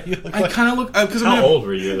 Yeah, you look I like kind of look... Cause How I'm old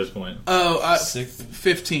were you at this point?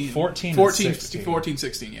 15. 14 and 14, 16. 14,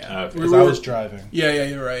 16, yeah. Okay. because I was driving. Yeah,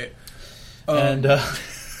 you're right. And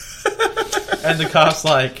and the cop's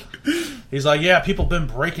like, he's like, "Yeah, people been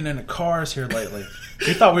breaking into cars here lately."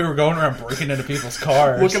 He thought we were going around breaking into people's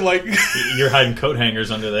cars. Looking like... You're hiding coat hangers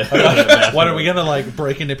under the. What are we gonna like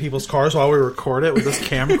break into people's cars while we record it with this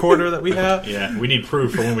camcorder that we have? Yeah, we need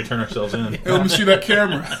proof for when we turn ourselves in. Hey, let me see that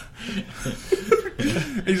camera.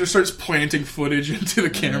 He just starts planting footage into the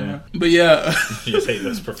camera. But yeah. You just hate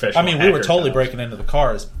those professional. I mean, we were hacker totally cops. breaking into the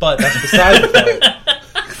cars, but that's beside the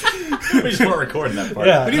point. We just weren't recording that part.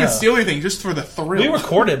 Yeah. We didn't even no. steal anything, just for the thrill. We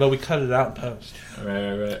recorded, but we cut it out in post.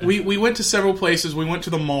 Right. We went to several places. We went to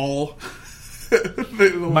the mall.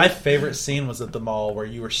 My favorite scene was at the mall where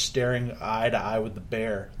you were staring eye to eye with the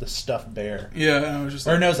bear, the stuffed bear. Yeah, and I was just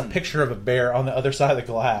Or like... no, it was a picture of a bear on the other side of the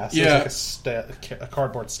glass. Yeah. It was like a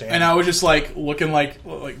cardboard stand. And I was just like, looking like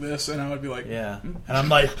this, and I would be like... Yeah. And I'm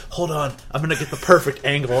like, hold on, I'm going to get the perfect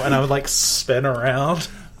angle. And I would like spin around.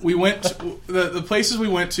 We went to, the places we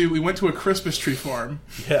went to a Christmas tree farm.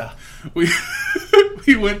 Yeah.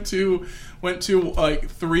 We went to like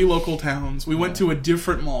 3 local towns. We went to a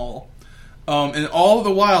different mall. And all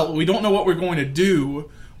the while, we don't know what we're going to do.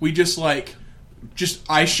 We just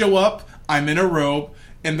I show up, I'm in a robe,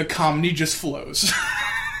 and the comedy just flows.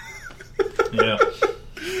 Yeah.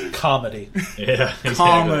 Comedy. Yeah. Exactly.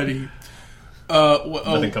 Comedy.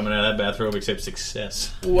 Nothing coming out of that bathrobe except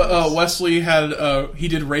success. Wesley had he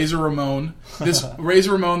did Razor Ramon. This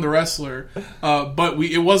Razor Ramon, the wrestler, but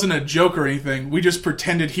it wasn't a joke or anything. We just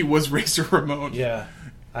pretended he was Razor Ramon. Yeah,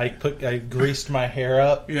 I greased my hair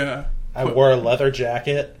up. Yeah, I wore a leather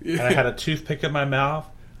jacket, and I had a toothpick in my mouth.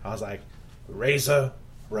 I was like, Razor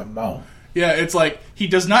Ramon. Yeah, it's like he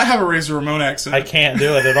does not have a Razor Ramon accent. I can't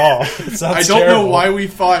do it at all. It sounds I don't terrible. know why we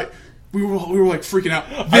thought. We were like freaking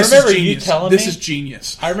out. This is genius. This is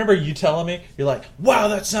genius. I remember you telling me, you're like, wow,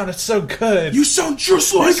 that sounded so good. You sound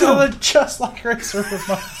just like him. sounded just like Razor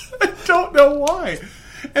Ramon. I don't know why.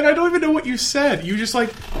 And I don't even know what you said. You just like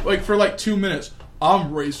for like 2 minutes,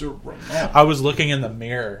 I'm Razor Ramon. I was looking in the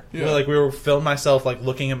mirror. Yeah. We were filming myself like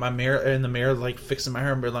looking at my mirror in the mirror, like fixing my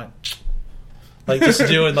hair and being like just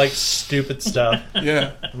doing like stupid stuff.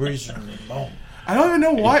 Yeah. Razor Ramon. I don't even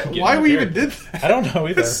know why we even did that. I don't know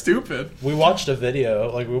either. It's stupid. We watched a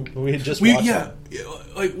video, like we had just watched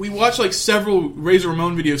it. Like we watched like several Razor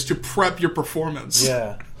Ramon videos to prep your performance.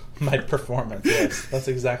 Yeah. My performance, yes. That's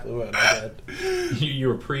exactly what I did. You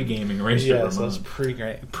were pre-gaming Razor Ramon. Yes, I was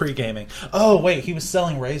pre-gaming. Oh, wait, he was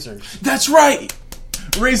selling razors. That's right!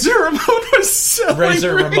 Razor Ramon was selling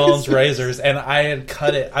Razor Ramon's razors, and I had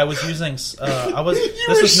cut it. I was using this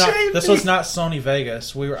was not Sony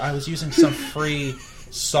Vegas. I was using some free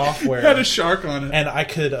software. It had a shark on it. And I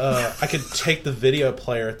could take the video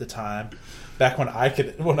player at the time. Back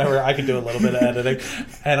whenever I could do a little bit of editing,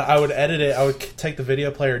 and I would edit it. I would take the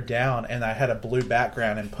video player down, and I had a blue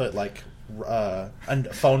background and put like a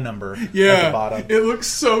phone number at the bottom. It looks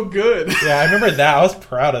so good. Yeah, I remember that. I was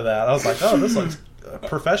proud of that. I was like, oh, this looks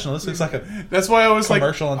professional. This looks like a that's why I was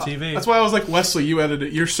commercial on TV. That's why I was like, Wesley, you edit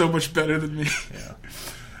it. You're so much better than me.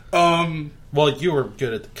 Yeah. Well, you were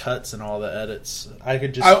good at the cuts and all the edits. I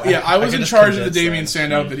could just I was in charge of the Damien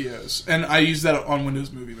Sandow videos, and I used that on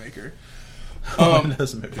Windows Movie Maker.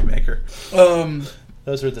 Windows Movie Maker.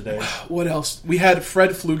 Those were the days. What else? We had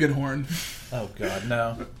Fred Flugenhorn. Oh God,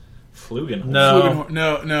 no. Flugenhorn.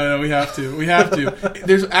 No, we have to.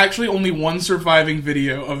 There's actually only one surviving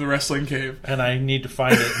video of the Wrestling Cave, and I need to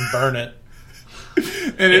find it and burn it.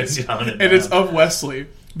 and it's of Wesley,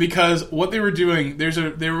 because what they were doing,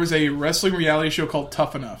 there was a wrestling reality show called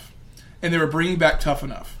Tough Enough, and they were bringing back Tough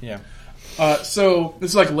Enough. Yeah. So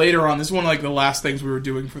this is like later on. This is one of like the last things we were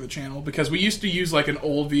doing for the channel, because we used to use like an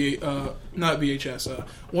old not VHS,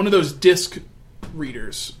 one of those disc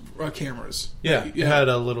readers cameras. Yeah, it had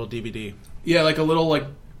a little DVD. Yeah, like a little like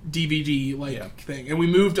DVD thing, and we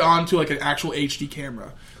moved on to like an actual HD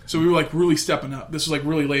camera. So we were like really stepping up. This was like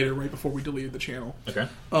really later, right before we deleted the channel. Okay.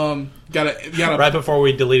 Gotta right before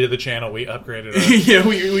we deleted the channel, we upgraded it. Yeah,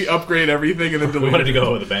 we upgraded everything and then deleted. We wanted to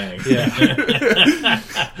go with a bang. Yeah.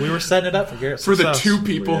 We were setting it up for Garrett's for success. the two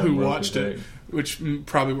people who watched it, which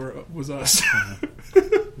probably was us.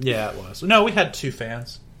 Yeah, it was. No, we had 2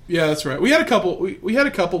 fans. Yeah, that's right. We had a couple. We had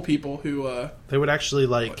a couple people who they would actually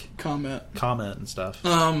like comment and stuff.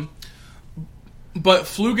 But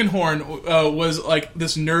Flugenhorn was like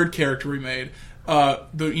this nerd character we made.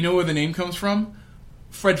 You know where the name comes from?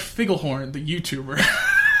 Fred Figglehorn, the YouTuber.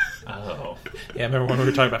 Oh, yeah. Remember when we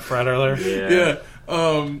were talking about Fred earlier? Yeah.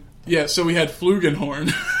 Yeah. So we had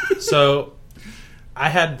Flugenhorn. So I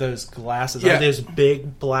had those glasses. Yeah. I had those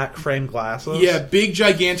big black frame glasses. Yeah, big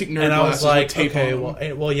gigantic nerd and glasses. I was like, with tape okay,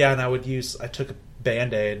 on well, yeah. And I took a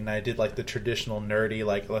Band-Aid and I did like the traditional nerdy,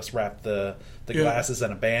 like let's wrap the glasses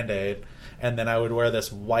in a Band-Aid. And then I would wear this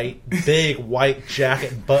big white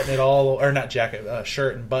jacket and button it all, or not jacket,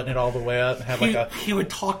 shirt and button it all the way up, and have like He would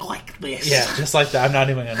talk like this. Yeah, just like that. I'm not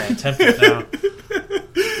even going to attempt it now.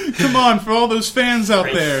 Come on, for all those fans out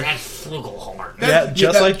there.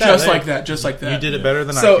 Just like that. Just like that. You did it better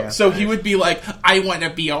than I can. So he would be like, I want to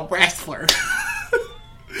be a wrestler.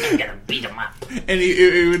 I'm gonna beat him up. And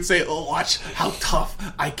he would say, oh, watch how tough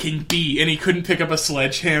I can be. And he couldn't pick up a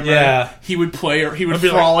sledgehammer. Yeah. He would play, or he would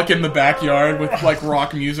frolic in the backyard with like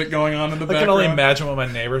rock music going on in the background. I can only imagine what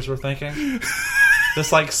my neighbors were thinking.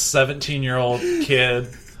 This like 17-year-old kid.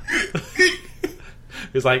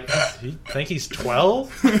 He's like, you think he's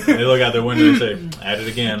 12? They look out their window and say, at it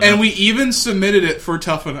again. And we even submitted it for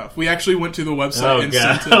Tough Enough. We actually went to the website and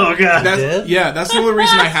sent it. Oh, God. That's the only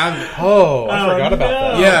reason I have it. Oh, I forgot about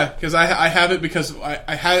that. Yeah, because I have it because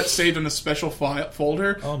I had it saved in a special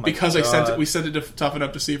folder because God. we sent it to Tough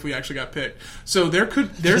Enough to see if we actually got picked. So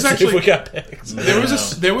there's actually we got picked.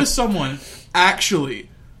 There was someone actually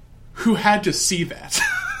who had to see that.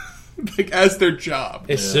 Like as their job.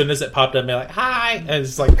 As soon as it popped up, be like, hi! And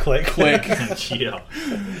it's like click. Yeah.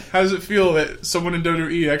 How does it feel that someone in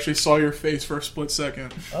WWE actually saw your face for a split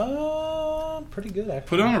second? Pretty good, actually.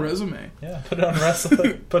 Put it on a resume. Yeah, put it on a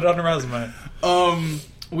resume. Put it on a resume.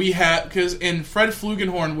 We had, because in Fred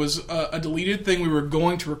Flugenhorn was a deleted thing we were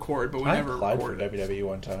going to record, but we never recorded. I applied for WWE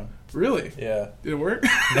one time. Really? Yeah. Did it work?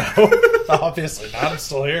 No, obviously not. I'm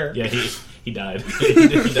still here. Yeah, he died. He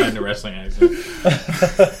died in a wrestling accident.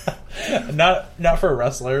 Not for a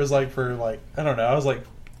wrestler. It was like for I don't know. I was like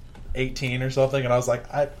 18 or something, and I was like,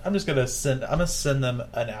 I'm gonna send them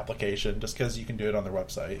an application just because you can do it on their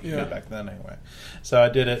website. You could back then anyway. So I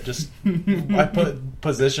did it. Just I put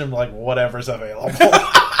position whatever's available.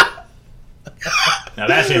 Now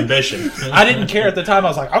that's ambition. I didn't care at the time. I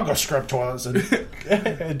was like, I'll go scrub toilets in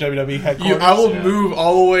WWE headquarters. I will move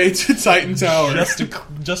all the way to Titan Tower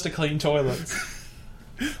just to clean toilets.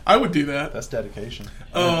 I would do that. That's dedication.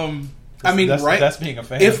 That's being a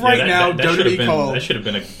fan. If now WWE called, that should have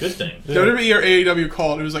been a good thing. WWE or AEW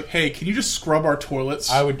called, it was like, hey, can you just scrub our toilets?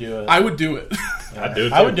 I would do it. I would do it. I'd do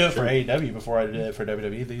it. I would do it for AEW before I did it for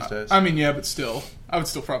WWE these days. But still, I would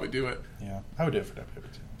still probably do it. Yeah, I would do it for WWE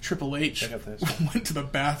too. Triple H went to the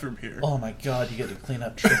bathroom here. Oh my God, you get to clean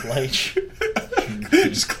up Triple H.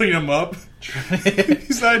 Just clean him up.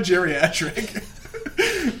 He's not a geriatric.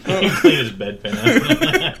 He cleaned his bedpan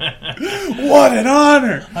up. What an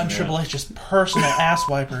honor! I'm Triple H's personal ass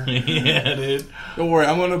wiper. Yeah, dude. Don't worry,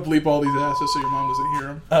 I'm going to bleep all these asses so your mom doesn't hear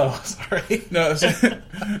them. Oh, sorry.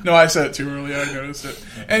 No, I said it too early. I noticed it.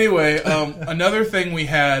 Anyway, another thing we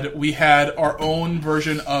had our own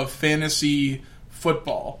version of fantasy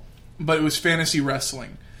football, but it was fantasy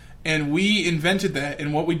wrestling. And we invented that,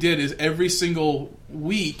 and what we did is every single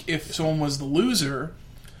week, if someone was the loser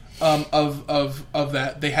of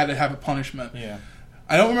that, they had to have a punishment. Yeah.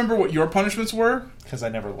 I don't remember what your punishments were. Because I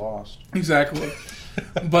never lost. Exactly.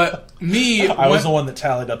 But me... I was the one that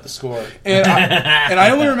tallied up the score. And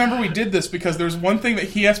I only remember we did this because there was one thing that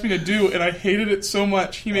he asked me to do, and I hated it so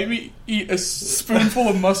much. He made me eat a spoonful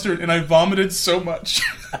of mustard, and I vomited so much.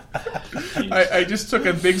 I just took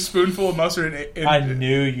a big spoonful of mustard. And I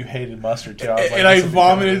knew you hated mustard, too. I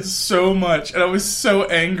vomited so much, and I was so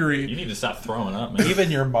angry. You need to stop throwing up, man.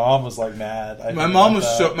 Even your mom was mad. My mom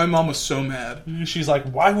was so mad. She's like,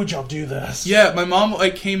 "Why would y'all do this?" Yeah, my mom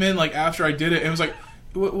came in after I did it and was like,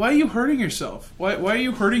 "Why are you hurting yourself? Why are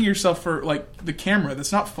you hurting yourself for the camera?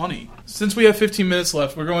 That's not funny." Since we have 15 minutes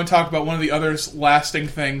left, we're going to talk about one of the other lasting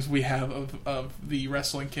things we have of the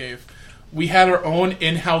Wrestling Cave. We had our own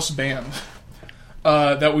in-house band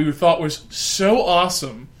that we thought was so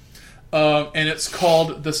awesome, and it's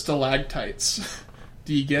called the Stalactites.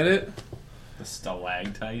 Do you get it? The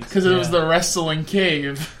Stalactites? Because it was the Wrestling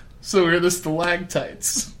Cave, so we were the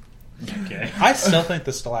Stalactites. Okay. I still think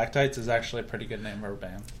the Stalactites is actually a pretty good name for a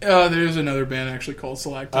band. There's another band actually called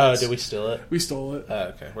Stalactites. Oh, did we steal it? We stole it.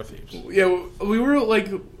 Oh, okay. We're thieves. Yeah, we were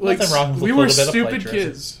Nothing wrong with we a were little bit of stupid plagiarism.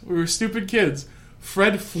 kids. We were stupid kids.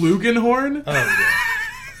 Fred Flugenhorn? Oh,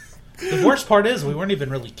 yeah. The worst part is we weren't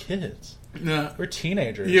even really kids. Nah. We're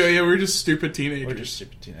teenagers. Yeah, we were just stupid teenagers. We're just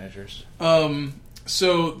stupid teenagers.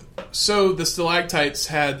 So the Stalactites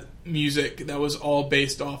had music that was all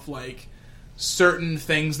based off certain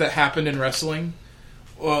things that happened in wrestling.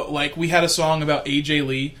 We had a song about AJ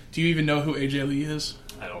Lee. Do you even know who AJ Lee is?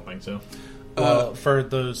 I don't think so. Well, for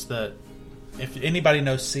those that, if anybody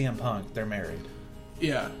knows CM Punk, they're married.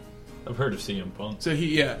 Yeah. I've heard of CM Punk. So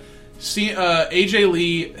AJ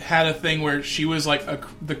Lee had a thing where she was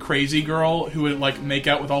the crazy girl who would make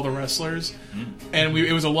out with all the wrestlers, and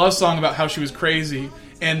it was a love song about how she was crazy.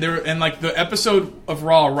 And the episode of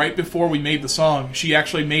Raw right before we made the song, she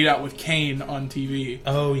actually made out with Kane on TV.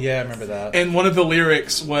 Oh yeah, I remember that. And one of the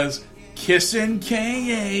lyrics was "Kissing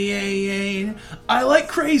Kane, I like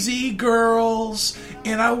crazy girls,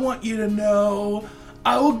 and I want you to know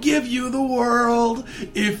I will give you the world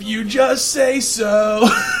if you just say so." Wow,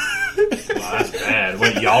 that's bad.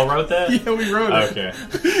 Wait, y'all wrote that? Yeah, we wrote it. Okay.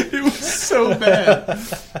 It was so bad.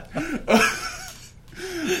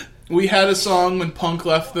 We had a song when Punk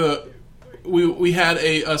left we had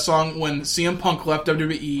a song when CM Punk left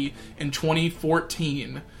WWE in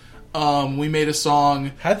 2014. We made a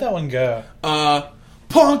song. How'd that one go?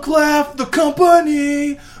 Punk left the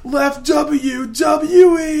company, left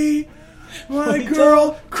WWE. My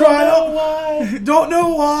girl cried out, don't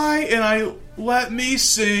know why, and I let me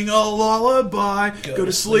sing a lullaby. Go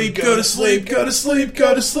to sleep, go to sleep, go to sleep,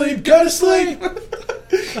 go to sleep, go to sleep.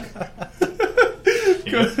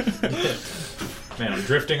 Man, I'm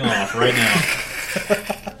drifting off right now.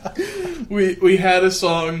 We had a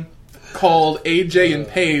song called AJ and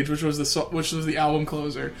Paige, which was the album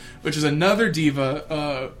closer, which is another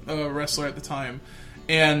diva wrestler at the time,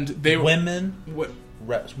 and they were women's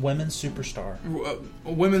superstar,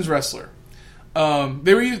 women's wrestler.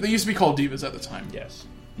 They used to be called divas at the time. Yes.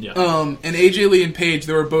 Yeah. And AJ Lee and Paige,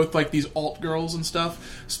 they were both like these alt girls and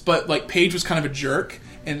stuff, but like Paige was kind of a jerk,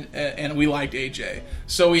 and we liked AJ.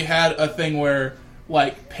 So we had a thing where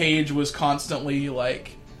like Paige was constantly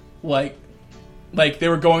like they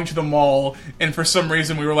were going to the mall, and for some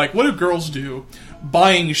reason we were like, what do girls do?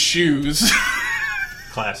 Buying shoes.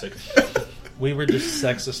 Classic. We were just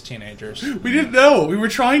sexist teenagers. We didn't know. We were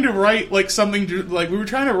trying to write like something we were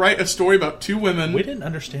trying to write a story about two women. We didn't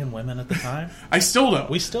understand women at the time. I still don't.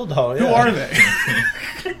 We still don't. Who Yeah. are they?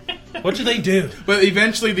 What do they do? But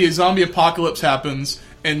eventually the zombie apocalypse happens,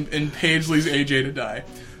 and Paige leaves AJ to die.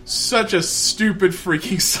 Such a stupid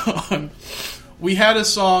freaking song. We had a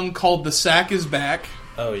song called The Sack Is Back.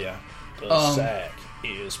 Oh, yeah. The sack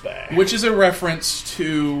is back. Which is a reference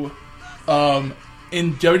to,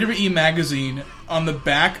 in WWE Magazine, on the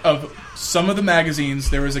back of some of the magazines,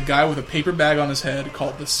 there was a guy with a paper bag on his head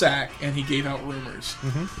called The Sack, and he gave out rumors.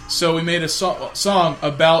 Mm-hmm. So we made a song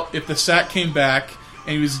about if the sack came back,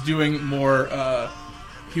 and he was doing more,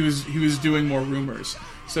 he was doing more rumors.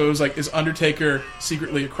 So it was like, is Undertaker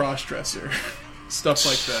secretly a cross-dresser? Stuff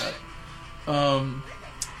like that.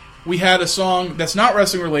 We had a song that's not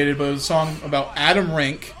wrestling related, but it was a song about Adam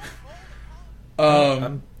Rink.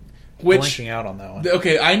 I'm which blanking out on that one.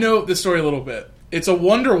 Okay, I know the story a little bit. It's a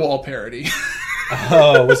Wonderwall parody.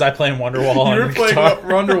 Oh, was I playing Wonderwall on You were playing guitar?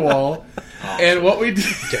 Wonderwall, and what we did,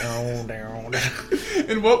 Down.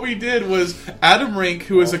 and what we did was Adam Rink,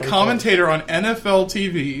 who is a commentator on NFL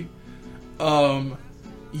TV,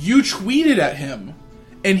 you tweeted at him,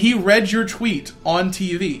 and he read your tweet on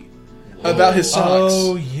TV about his socks.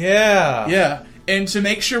 Oh, yeah. Yeah, and to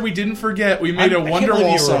make sure we didn't forget, we made a I can't believe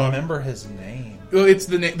Wonderwall you song. remember his name. Well, it's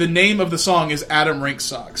the name of the song is Adam Rink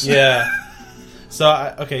Socks. Yeah. So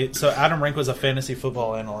Adam Rink was a fantasy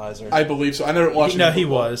football analyzer. I believe so. I never watched. No, he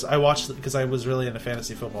was. I watched it because I was really into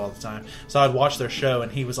fantasy football at the time. So I'd watch their show,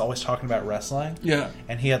 and he was always talking about wrestling. Yeah.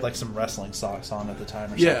 And he had like some wrestling socks on at the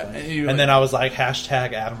time or Yeah, something. and then I was like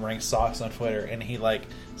hashtag Adam Rink socks on Twitter, and he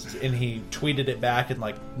tweeted it back and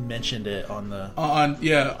like mentioned it on the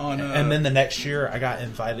and then the next year I got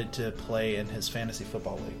invited to play in his fantasy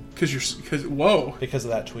football league because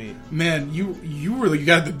of that tweet. Man, you really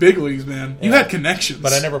got the big leagues, man. You had connections,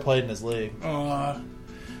 but I never played in his league.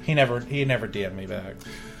 He never DM'd me back.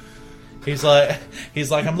 He's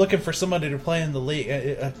like, I'm looking for somebody to play in the league,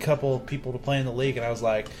 a couple of people to play in the league, and I was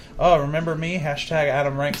like, oh, remember me? Hashtag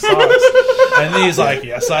Adam Rank Socks. And then he's like,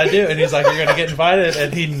 yes, I do. And he's like, you're gonna get invited,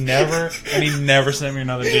 and he never sent me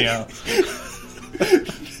another DM.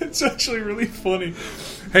 It's actually really funny.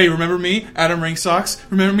 Hey, remember me, Adam Rank Socks?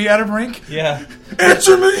 Remember me, Adam Rank? Yeah.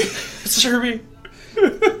 Answer me. Answer me.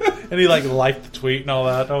 And he like liked the tweet and all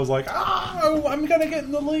that. And I was like, I'm gonna get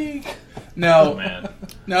in the league. Now, Man.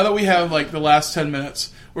 now that we have like the last 10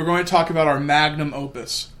 minutes, we're going to talk about our magnum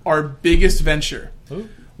opus, our biggest venture. Ooh.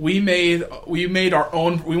 We made our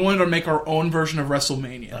own. We wanted to make our own version of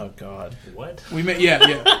WrestleMania. Oh God. What? We made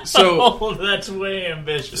So Oh, that's way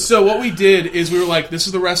ambitious. So what we did is we were like, this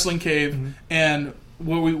is the Wrestling Cave, and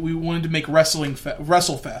we wanted to make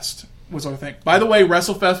WrestleFest was our thing. By the way,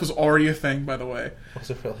 WrestleFest was already a thing, by the way. Was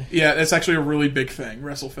it really? Yeah, it's actually a really big thing,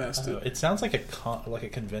 WrestleFest. It sounds like a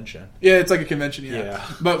convention. Yeah, it's like a convention, Yeah.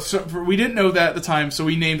 But we didn't know that at the time, so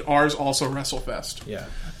we named ours also WrestleFest. Yeah.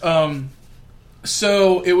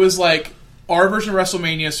 So it was like our version of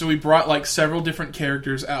WrestleMania, so we brought like several different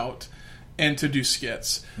characters out and to do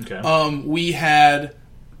skits. Okay. We had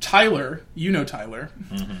Tyler, you know Tyler.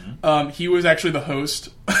 Mm-hmm. He was actually the host.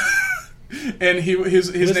 And his He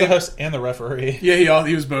was name, the host and the referee. Yeah,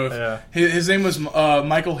 he was both. Yeah. His name was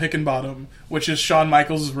Michael Hickenbottom, which is Shawn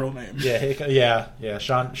Michaels' real name. Yeah.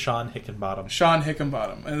 Sean Hickenbottom. Shawn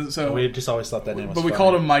Hickenbottom, and so We just always thought that name was But we funny.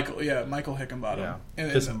 called him Michael. Yeah, Michael Hickenbottom. Yeah. And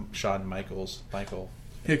Because Shawn Michael.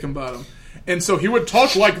 Hickenbottom. And so he would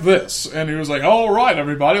talk like this, and he was like, "All right,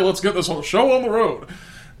 everybody, let's get this whole show on the road."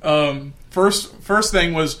 First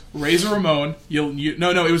thing was Razor Ramon. No,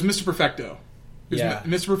 it was Mr. Perfecto. Yeah,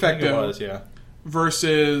 Mr. Perfecto. It was, yeah.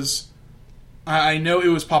 Versus, I know it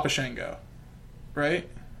was Papa Shango, right?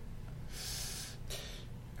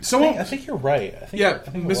 I think you're right. I think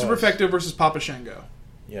Mr. was. Perfecto versus Papa Shango.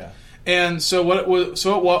 Yeah. And so what it was?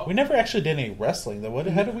 We never actually did any wrestling though.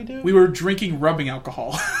 How did we do? We were drinking rubbing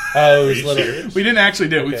alcohol. Oh, it was literally. We didn't actually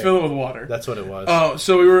do it. We Okay. filled it with water. That's what it was. Oh,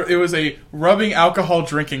 so it was a rubbing alcohol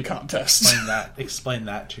drinking contest. Explain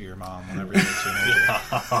that to your mom whenever you're a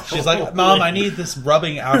teenager. She's like, Mom, I need this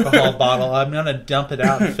rubbing alcohol bottle. I'm gonna dump it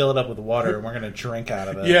out and fill it up with water, and we're gonna drink out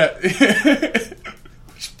of it. Yeah.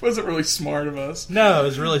 wasn't really smart of us. No, it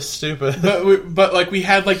was really stupid. But like we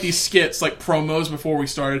had like these skits, like promos before we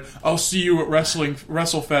started. I'll see you at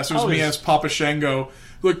WrestleFest. It was me as Papa Shango.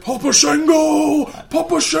 Like, Papa Shango!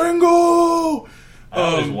 Papa Shango! I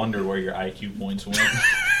always wondered where your IQ points went.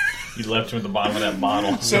 You left him at the bottom of that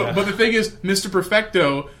bottle. So, but the thing is, Mr.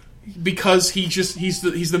 Perfecto, because he's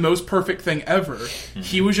the most perfect thing ever.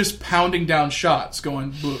 He was just pounding down shots,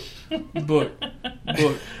 going book, book,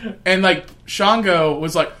 book, and like Shango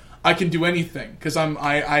was like, I can do anything because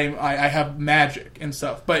I have magic and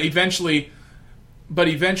stuff. But eventually,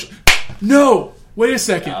 no. Wait a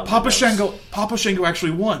second. Papa Shango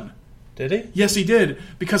actually won. Did he? Yes, he did.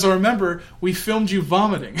 Because I remember we filmed you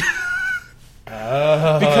vomiting.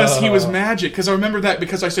 Because he was magic. Because I remember that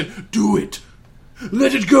because I said, do it.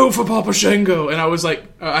 Let it go for Papa Shango. And I was like,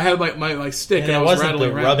 I had like my stick and I was rattling around. It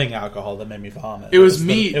wasn't the rubbing alcohol that made me vomit. It was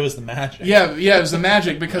me. It was the magic. Yeah, it was the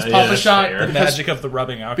magic because Papa Shango. The magic of the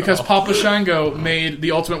rubbing alcohol. Because Papa Shango made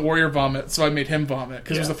the Ultimate Warrior vomit, so I made him vomit.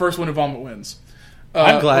 Because it was the first one to vomit wins.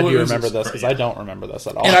 I'm glad you remember this because I don't remember this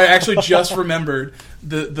at all. And I actually just remembered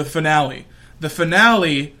the finale. The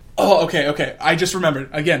finale. Oh, okay. I just remembered.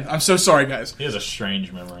 Again, I'm so sorry, guys. He has a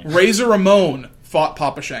strange memory. Razor Ramon fought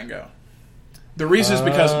Papa Shango. The reason is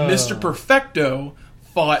because Mr. Perfecto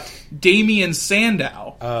fought Damian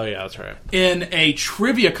Sandow. Oh, yeah, that's right. In a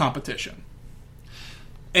trivia competition.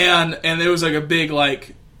 And there was like a big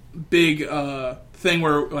thing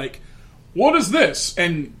where like, what is this?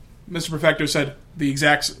 And Mr. Perfecto said the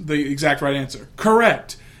exact right answer.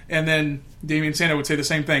 Correct. And then Damian Sandow would say the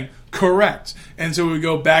same thing. Correct. And so we would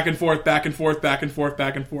go back and forth, back and forth, back and forth,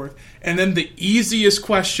 back and forth. And then the easiest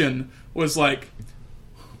question was like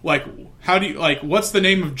how do you what's the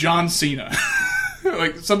name of John Cena?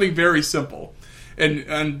 Like something very simple.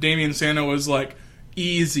 And Damian Sandow was like,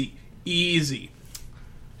 easy.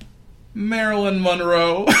 Marilyn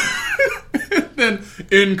Monroe. Then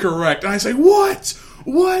incorrect. And I say, what?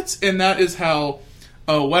 And that is how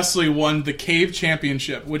Wesley won the Cave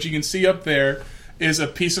Championship, which you can see up there is a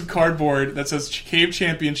piece of cardboard that says Cave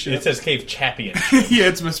Championship. It says Cave Champion. Yeah,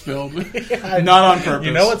 it's misspelled. Not on purpose.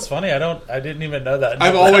 You know what's funny? I didn't even know that.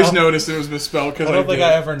 I've always noticed it was misspelled because I don't think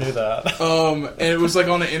I ever knew that. And it was like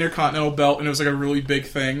on an Intercontinental belt, and it was like a really big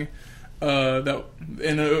thing. And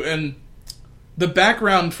the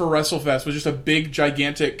background for WrestleFest was just a big,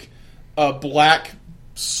 gigantic black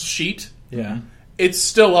sheet. Yeah. It's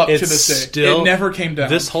still up to this day. It never came down.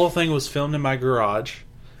 This whole thing was filmed in my garage,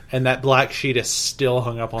 and that black sheet is still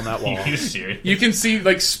hung up on that wall. Are you serious? You can see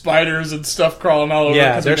like spiders and stuff crawling all over it.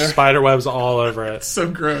 Yeah, there's spider webs all over it. It's so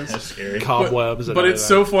gross. That's scary. Cobwebs. But it's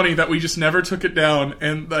so funny that we just never took it down,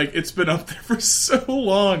 and like it's been up there for so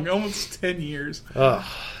long, almost 10 years. Ugh.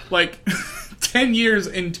 Like 10 years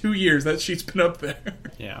and 2 years that sheet's been up there.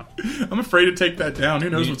 Yeah. I'm afraid to take that down.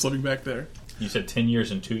 Who knows what's living back there? You said 10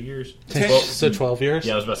 years and 2 years? So 12 years?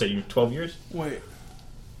 Yeah, I was about to say, 12 years? Wait.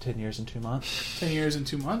 10 years and 2 months? 10 years and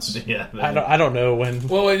 2 months? Yeah. I don't know when.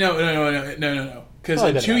 Well, wait, no. Because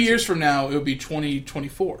in 2 years from now, it would be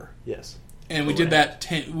 2024. Yes. And we did that,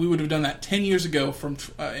 we would have done that 10 years ago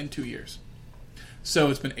in 2 years.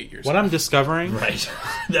 So it's been 8 years. What I'm discovering... Right.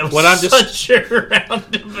 That was such a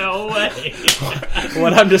roundabout way.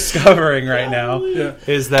 What I'm discovering right now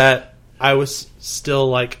is that I was still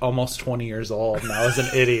like almost 20 years old and I was an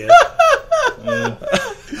idiot.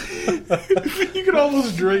 You could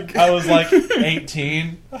almost drink. I was like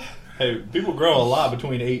 18. Hey, people grow a lot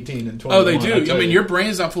between 18 and 21. Oh, they do. I mean, your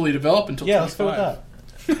brain's not fully developed until 25. Let's go with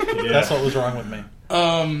that. Yeah. That's what was wrong with me.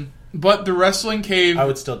 But the Wrestling Cave... I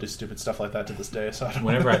would still do stupid stuff like that to this day. So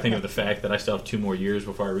Whenever I think of the fact that I still have 2 more years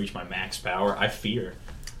before I reach my max power, I fear.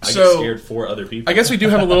 I get scared for other people. I guess we do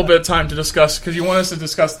have a little bit of time to discuss, because you want us to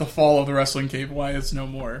discuss the fall of the Wrestling Cave, why it's no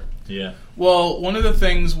more. Yeah. Well, one of the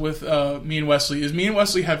things with me and Wesley is me and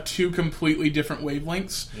Wesley have 2 completely different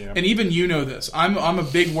wavelengths. Yeah. And even you know this. I'm a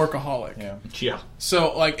big workaholic. Yeah.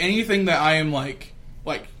 So, like, anything that I am, like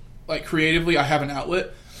creatively, I have an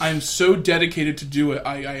outlet. I'm so dedicated to do it.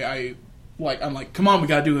 I'm like, come on, we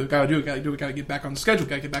gotta do it, gotta get back on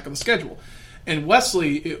the schedule. And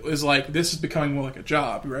Wesley, it was like, this is becoming more like a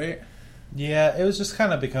job, right? Yeah, it was just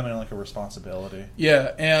kind of becoming like a responsibility.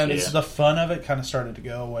 Yeah, and the fun of it kind of started to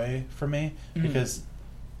go away for me because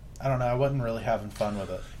I don't know, I wasn't really having fun with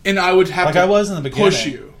it. And I would have to I was in the beginning, push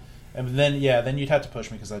you. And then you'd have to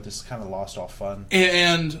push me because I just kind of lost all fun.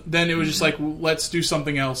 And then it was just like, let's do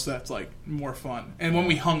something else that's like more fun. And when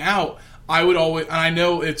we hung out, I would always, and I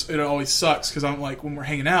know it always sucks because I'm like, when we're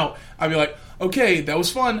hanging out, I'd be like, okay, that was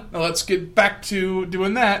fun. Now let's get back to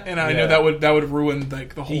doing that. And I know that would ruin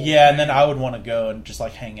like the whole. Yeah, thing. and then I would want to go and just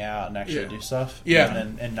like hang out and actually do stuff. Yeah,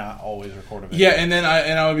 and not always record a video. Yeah, and then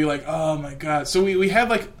I would be like, oh my god. So we had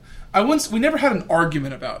like, we never had an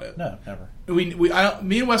argument about it. No, never.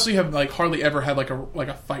 Me and Wesley have like hardly ever had like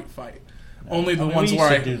a fight. No. Only the ones we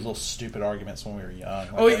where used to do little stupid arguments when we were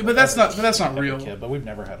young. Like but that's not real. Kid, but we've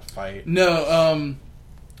never had a fight. No.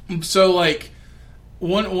 So like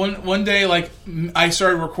one day, like I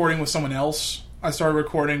started recording with someone else. I started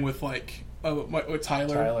recording with like with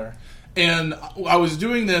Tyler. And I was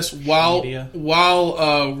doing this while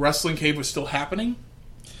Wrestling Cave was still happening,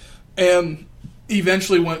 and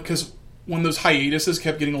eventually when those hiatuses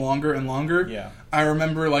kept getting longer and longer, I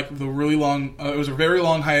remember like the really long. It was a very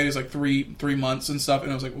long hiatus, like 3 months and stuff.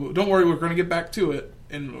 And I was like, well, "Don't worry, we're going to get back to it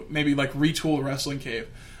and maybe like retool Wrestling Cave."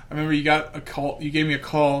 I remember you got a call. You gave me a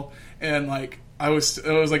call, and like I was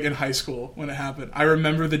like in high school when it happened. I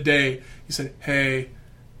remember the day you said, "Hey,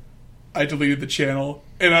 I deleted the channel,"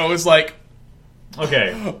 and I was like,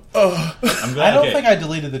 "Okay." I'm glad. I don't think I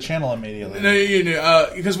deleted the channel immediately. No, you knew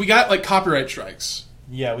because we got like copyright strikes.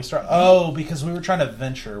 Yeah, because we were trying to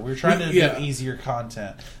venture. We were trying to do easier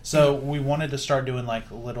content. So we wanted to start doing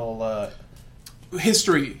like little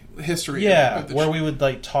history. Yeah, where we would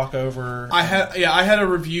like talk over. I had a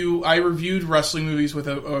review. I reviewed wrestling movies with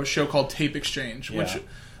a show called Tape Exchange,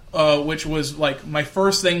 which was like my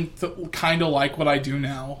first thing, kind of like what I do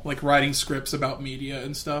now, like writing scripts about media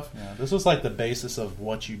and stuff. Yeah, this was like the basis of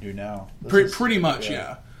what you do now. Pretty much,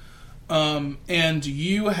 yeah. And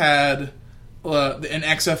you had an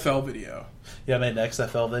XFL video. Yeah, I made an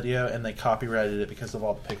XFL video, and they copyrighted it because of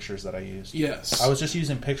all the pictures that I used. Yes. I was just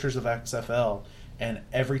using pictures of XFL, and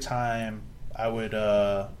every time I would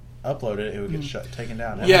upload it, it would get taken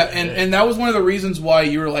down. Yeah, and that was one of the reasons why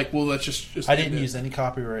you were like, well, let's just I didn't use any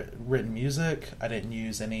copyrighted music. I didn't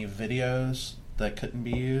use any videos that couldn't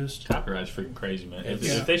be used. Copyright's freaking crazy, man.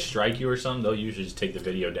 If they strike you or something, they'll usually just take the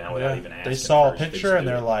video down without even asking. They saw a picture and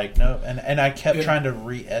they're like, no. And I kept trying to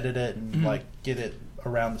re-edit it and like get it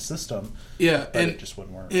around the system. Yeah, but it just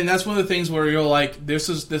wouldn't work. And that's one of the things where you're like, this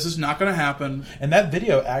is not going to happen. And that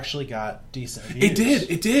video actually got decent views.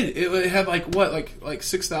 It did. It had like what, like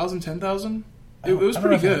 6,000, 10,000. It was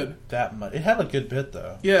pretty good. That much. It had a good bit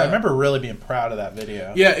though. Yeah, I remember really being proud of that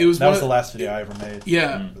video. Yeah, it was. That was the last video I ever made.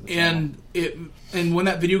 Yeah, and when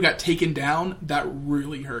that video got taken down, that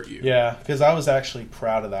really hurt you. Yeah, because I was actually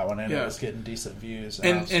proud of that one, and it was getting decent views.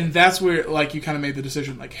 And that's where like you kind of made the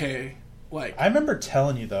decision, like, hey, like I remember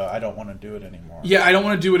telling you though, I don't want to do it anymore. Yeah, I don't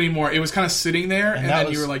want to do it anymore. It was kind of sitting there, and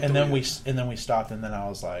then you were like, and then we stopped, and then I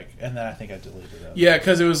was like, and then I think I deleted it. Yeah,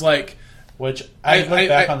 because it was like. Which I look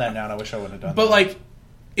back on that now, and I wish I would have done. But that. like,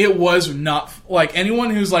 it was not like anyone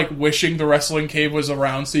who's like wishing the Wrestling Cave was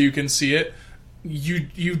around so you can see it.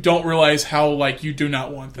 You don't realize how like you do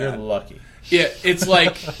not want that. You're lucky. Yeah, it's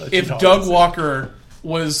like if Doug Walker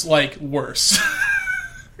was like worse.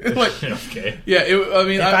 Like, okay. Yeah,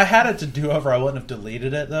 if I had it to do over, I wouldn't have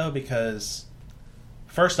deleted it though, because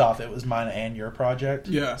first off, it was mine and your project.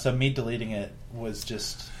 Yeah. So me deleting it was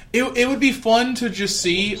just. It would be fun to just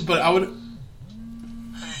see, but I would.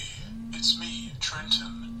 Hey, it's me,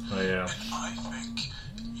 Trenton. Oh yeah. And I think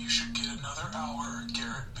you should get another hour,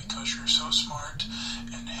 Garrett, because you're so smart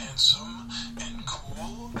and handsome and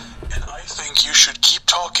cool. And I think you should keep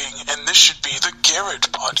talking, and this should be the Garrett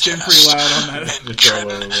podcast. Getting pretty loud on that. And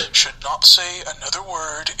Trenton should not say another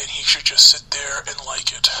word, and he should just sit there and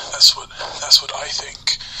like it. That's what I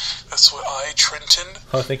think. That's what Trenton.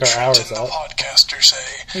 I think our hour's the up. podcaster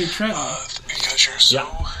say. Hey, Trenton. Because you're so.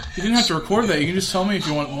 Yeah. You didn't have to record that. You can just tell me if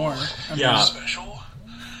you want more. Special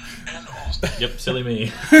and awesome. Yep, silly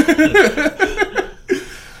me.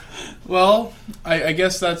 Well, I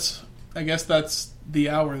guess that's the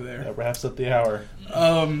hour there. That wraps up the hour.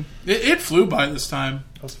 It flew by this time.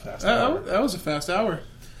 That was a fast hour. That was a fast hour.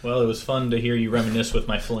 Well, it was fun to hear you reminisce with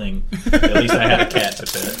my fling. At least I had a cat to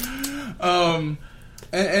pet.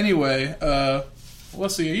 Anyway,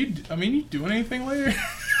 Wesley, you doing anything later?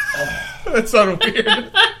 That sounded weird.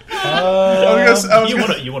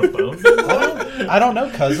 You want a bone? I don't know,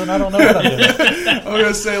 cousin. I don't know what I'm doing. I was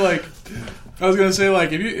gonna say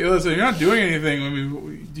like, if you're not doing anything, I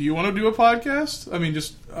mean, do you want to do a podcast? I mean,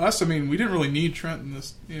 just us. I mean, we didn't really need Trent in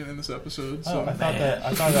this episode. So. I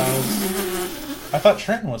thought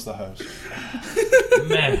Trenton was the host.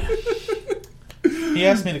 Man. He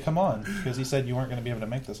asked me to come on because he said you weren't going to be able to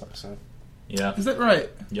make this episode. Yeah. Is that right?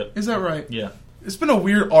 Yep. Is that right? Yeah. It's been a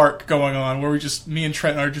weird arc going on where me and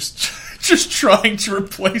Trenton are just trying to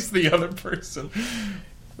replace the other person.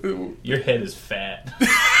 Your head is fat.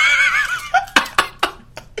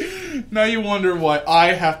 Now you wonder why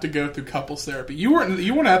I have to go through couples therapy. You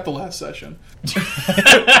weren't at the last session. And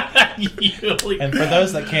for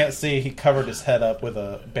those that can't see, he covered his head up with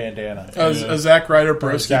a bandana. A Zack Ryder Or a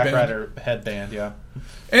broski Zack band. Ryder headband, yeah.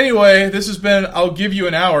 Anyway, this has been I'll Give You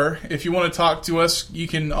an Hour. If you want to talk to us, you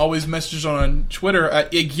can always message us on Twitter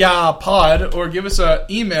at IGYAPod or give us an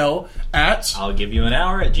email at I'll give you an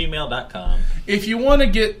hour at gmail.com. If you want to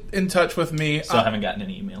get in touch with me, Still haven't gotten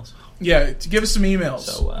any emails. Yeah, give us some emails.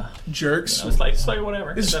 So, jerks. It's like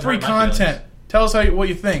whatever. This is free content. Tell us what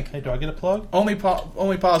you think. Hey, do I get a plug? Only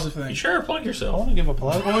positive things. Sure, plug I yourself. want to give a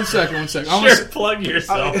plug. One second. Sure, plug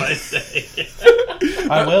yourself, I say.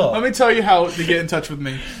 I will. Let me tell you how to get in touch with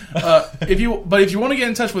me. If you want to get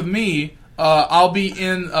in touch with me, I'll be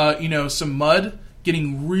in some mud,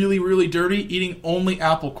 getting really, really dirty, eating only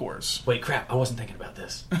apple cores. Wait, crap! I wasn't thinking about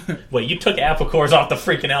this. Wait, you took apple cores off the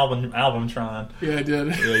freaking albumtron. Yeah, I did.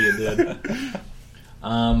 Yeah, you did.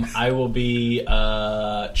 I will be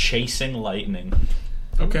chasing lightning.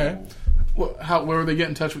 Okay. Where will they get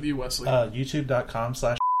in touch with you, Wesley? YouTube.com/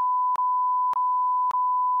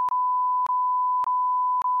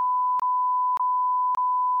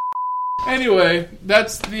 Anyway,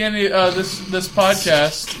 that's the end of this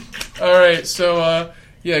podcast. All right, so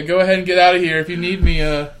go ahead and get out of here. If you need me,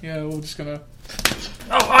 we're just gonna.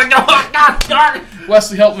 Oh no!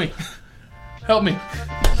 Wesley, help me! Help me!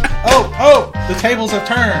 Oh! The tables have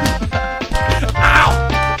turned.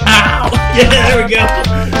 Ow! Yeah, there we go.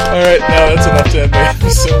 All right, now that's enough to end the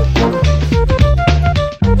episode.